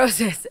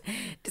 Roses.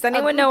 Does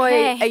anyone know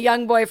a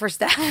young boy for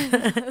staff?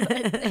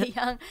 A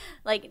young,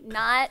 like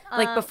not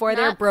like before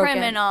they're not broken.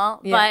 Criminal,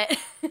 Yeah.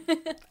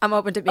 but I'm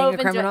open to being a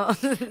criminal.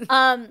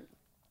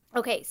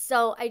 Okay,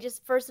 so I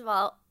just first of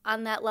all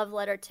on that love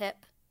letter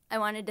tip, I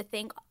wanted to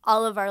thank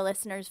all of our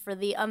listeners for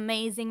the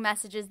amazing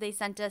messages they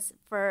sent us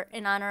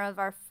in honor of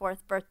our 4th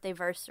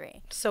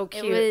birthday-versary. So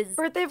cute. It was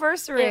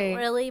birthday-versary. It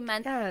really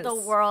meant the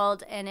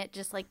world, and it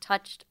just like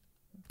touched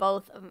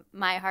both of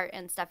my heart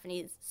and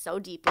Stephanie's so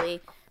deeply.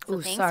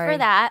 So thanks for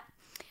that.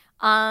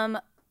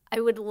 I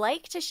would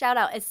like to shout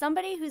out, as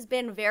somebody who's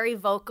been very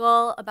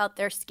vocal about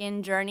their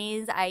skin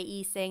journeys,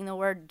 i.e. saying the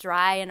word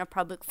dry in a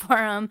public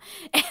forum,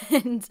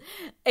 and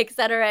et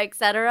cetera,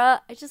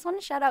 I just want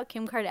to shout out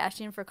Kim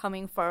Kardashian for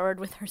coming forward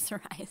with her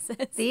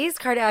psoriasis. These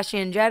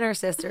Kardashian-Jenner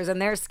sisters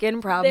and their skin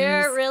problems.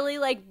 They're really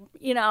like,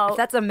 if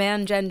that's a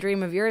man-gen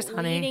dream of yours,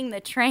 honey. Leading the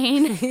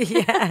train.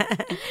 Yeah.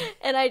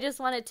 And I just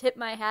want to tip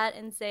my hat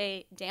and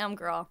say, damn,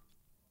 girl,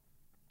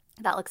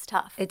 that looks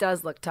tough. It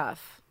does look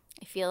tough.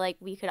 I feel like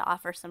we could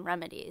offer some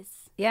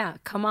remedies. Yeah,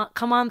 come on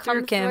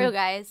through, Kim. Come through,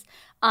 guys.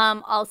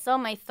 Also,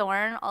 my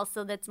thorn,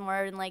 also that's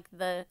more in like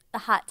the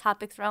hot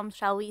topics realm,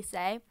 shall we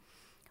say.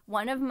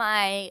 One of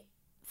my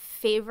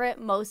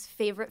most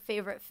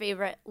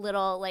favorite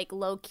little like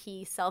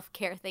low-key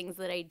self-care things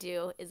that I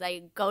do is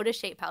I go to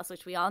Shape House,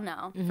 which we all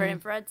know, for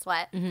infrared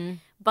sweat. Mm-hmm.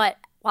 But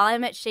while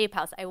I'm at Shape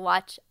House, I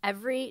watch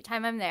every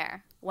time I'm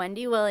there,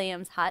 Wendy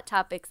Williams Hot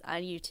Topics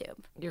on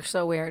YouTube. You're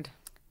so weird.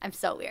 I'm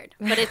so weird.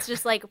 But it's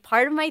just like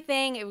part of my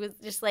thing. It was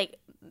just like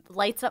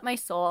lights up my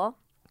soul.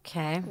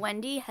 Okay.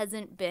 Wendy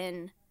hasn't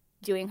been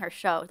doing her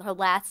show. Her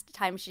last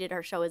time she did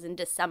her show was in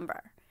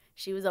December.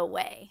 She was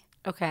away.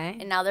 Okay.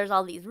 And now there's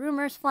all these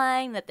rumors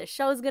flying that the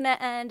show's going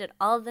to end and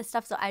all of this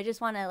stuff. So I just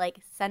want to like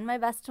send my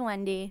best to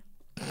Wendy,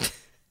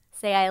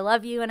 say I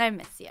love you and I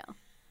miss you.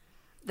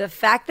 The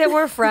fact that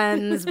we're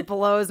friends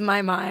blows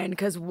my mind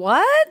because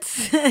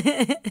what?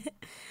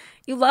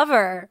 You love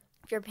her.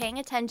 If you're paying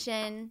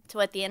attention to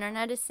what the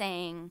internet is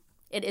saying,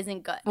 it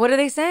isn't good. What are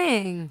they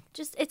saying?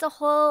 Just it's a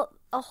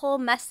whole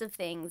mess of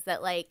things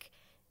that like,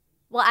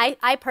 well,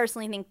 I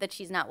personally think that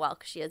she's not well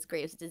because she has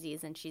Graves'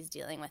 disease and she's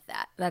dealing with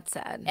that. That's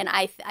sad. And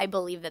I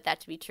believe that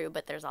to be true,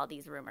 but there's all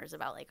these rumors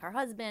about like her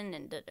husband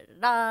and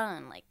da-da-da-da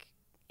and like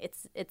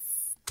it's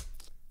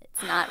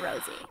It's not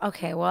rosy.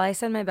 Okay, well, I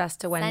send my best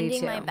to Wendy,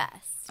 Sending too. my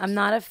best. I'm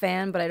not a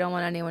fan, but I don't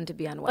want anyone to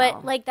be unwell.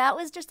 But like that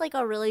was just like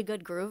a really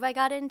good groove I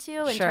got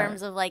into in Sure.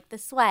 terms of like the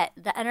sweat,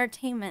 the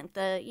entertainment,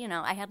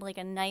 I had like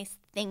a nice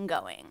thing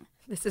going.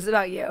 This is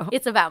about you.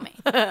 It's about me.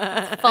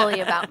 It's fully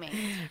about me.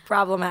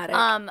 Problematic.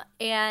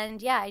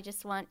 And yeah, I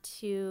just want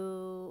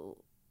to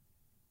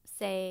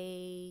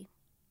say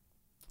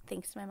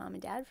thanks to my mom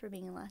and dad for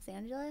being in Los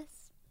Angeles.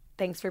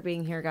 Thanks for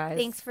being here, guys.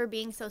 Thanks for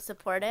being so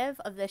supportive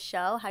of this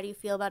show. How do you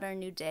feel about our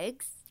new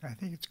digs? I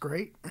think it's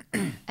great.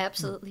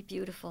 Absolutely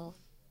beautiful.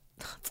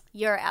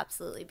 You're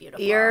absolutely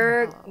beautiful.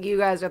 You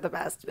guys are the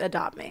best.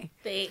 Adopt me.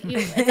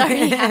 It's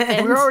already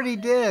happened. We already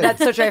did. That's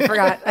so true. I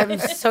forgot. I'm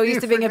so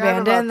used to being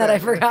forgot abandoned about that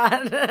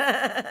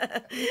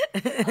I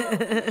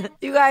forgot.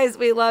 You guys,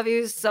 we love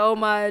you so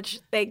much.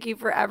 Thank you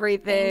for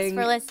everything. Thanks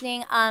for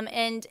listening.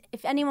 And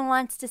if anyone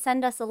wants to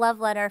send us a love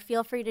letter,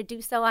 feel free to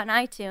do so on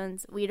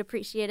iTunes. We'd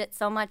appreciate it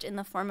so much in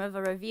the form of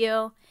a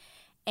review.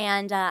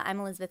 And I'm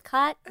Elizabeth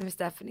Cott. I'm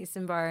Stephanie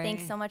Simbari.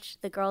 Thanks so much,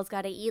 the Girls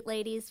Gotta Eat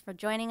ladies, for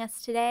joining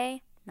us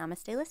today.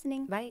 Namaste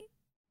listening. Bye.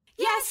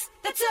 Yes,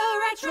 that's a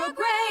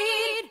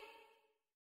retrograde.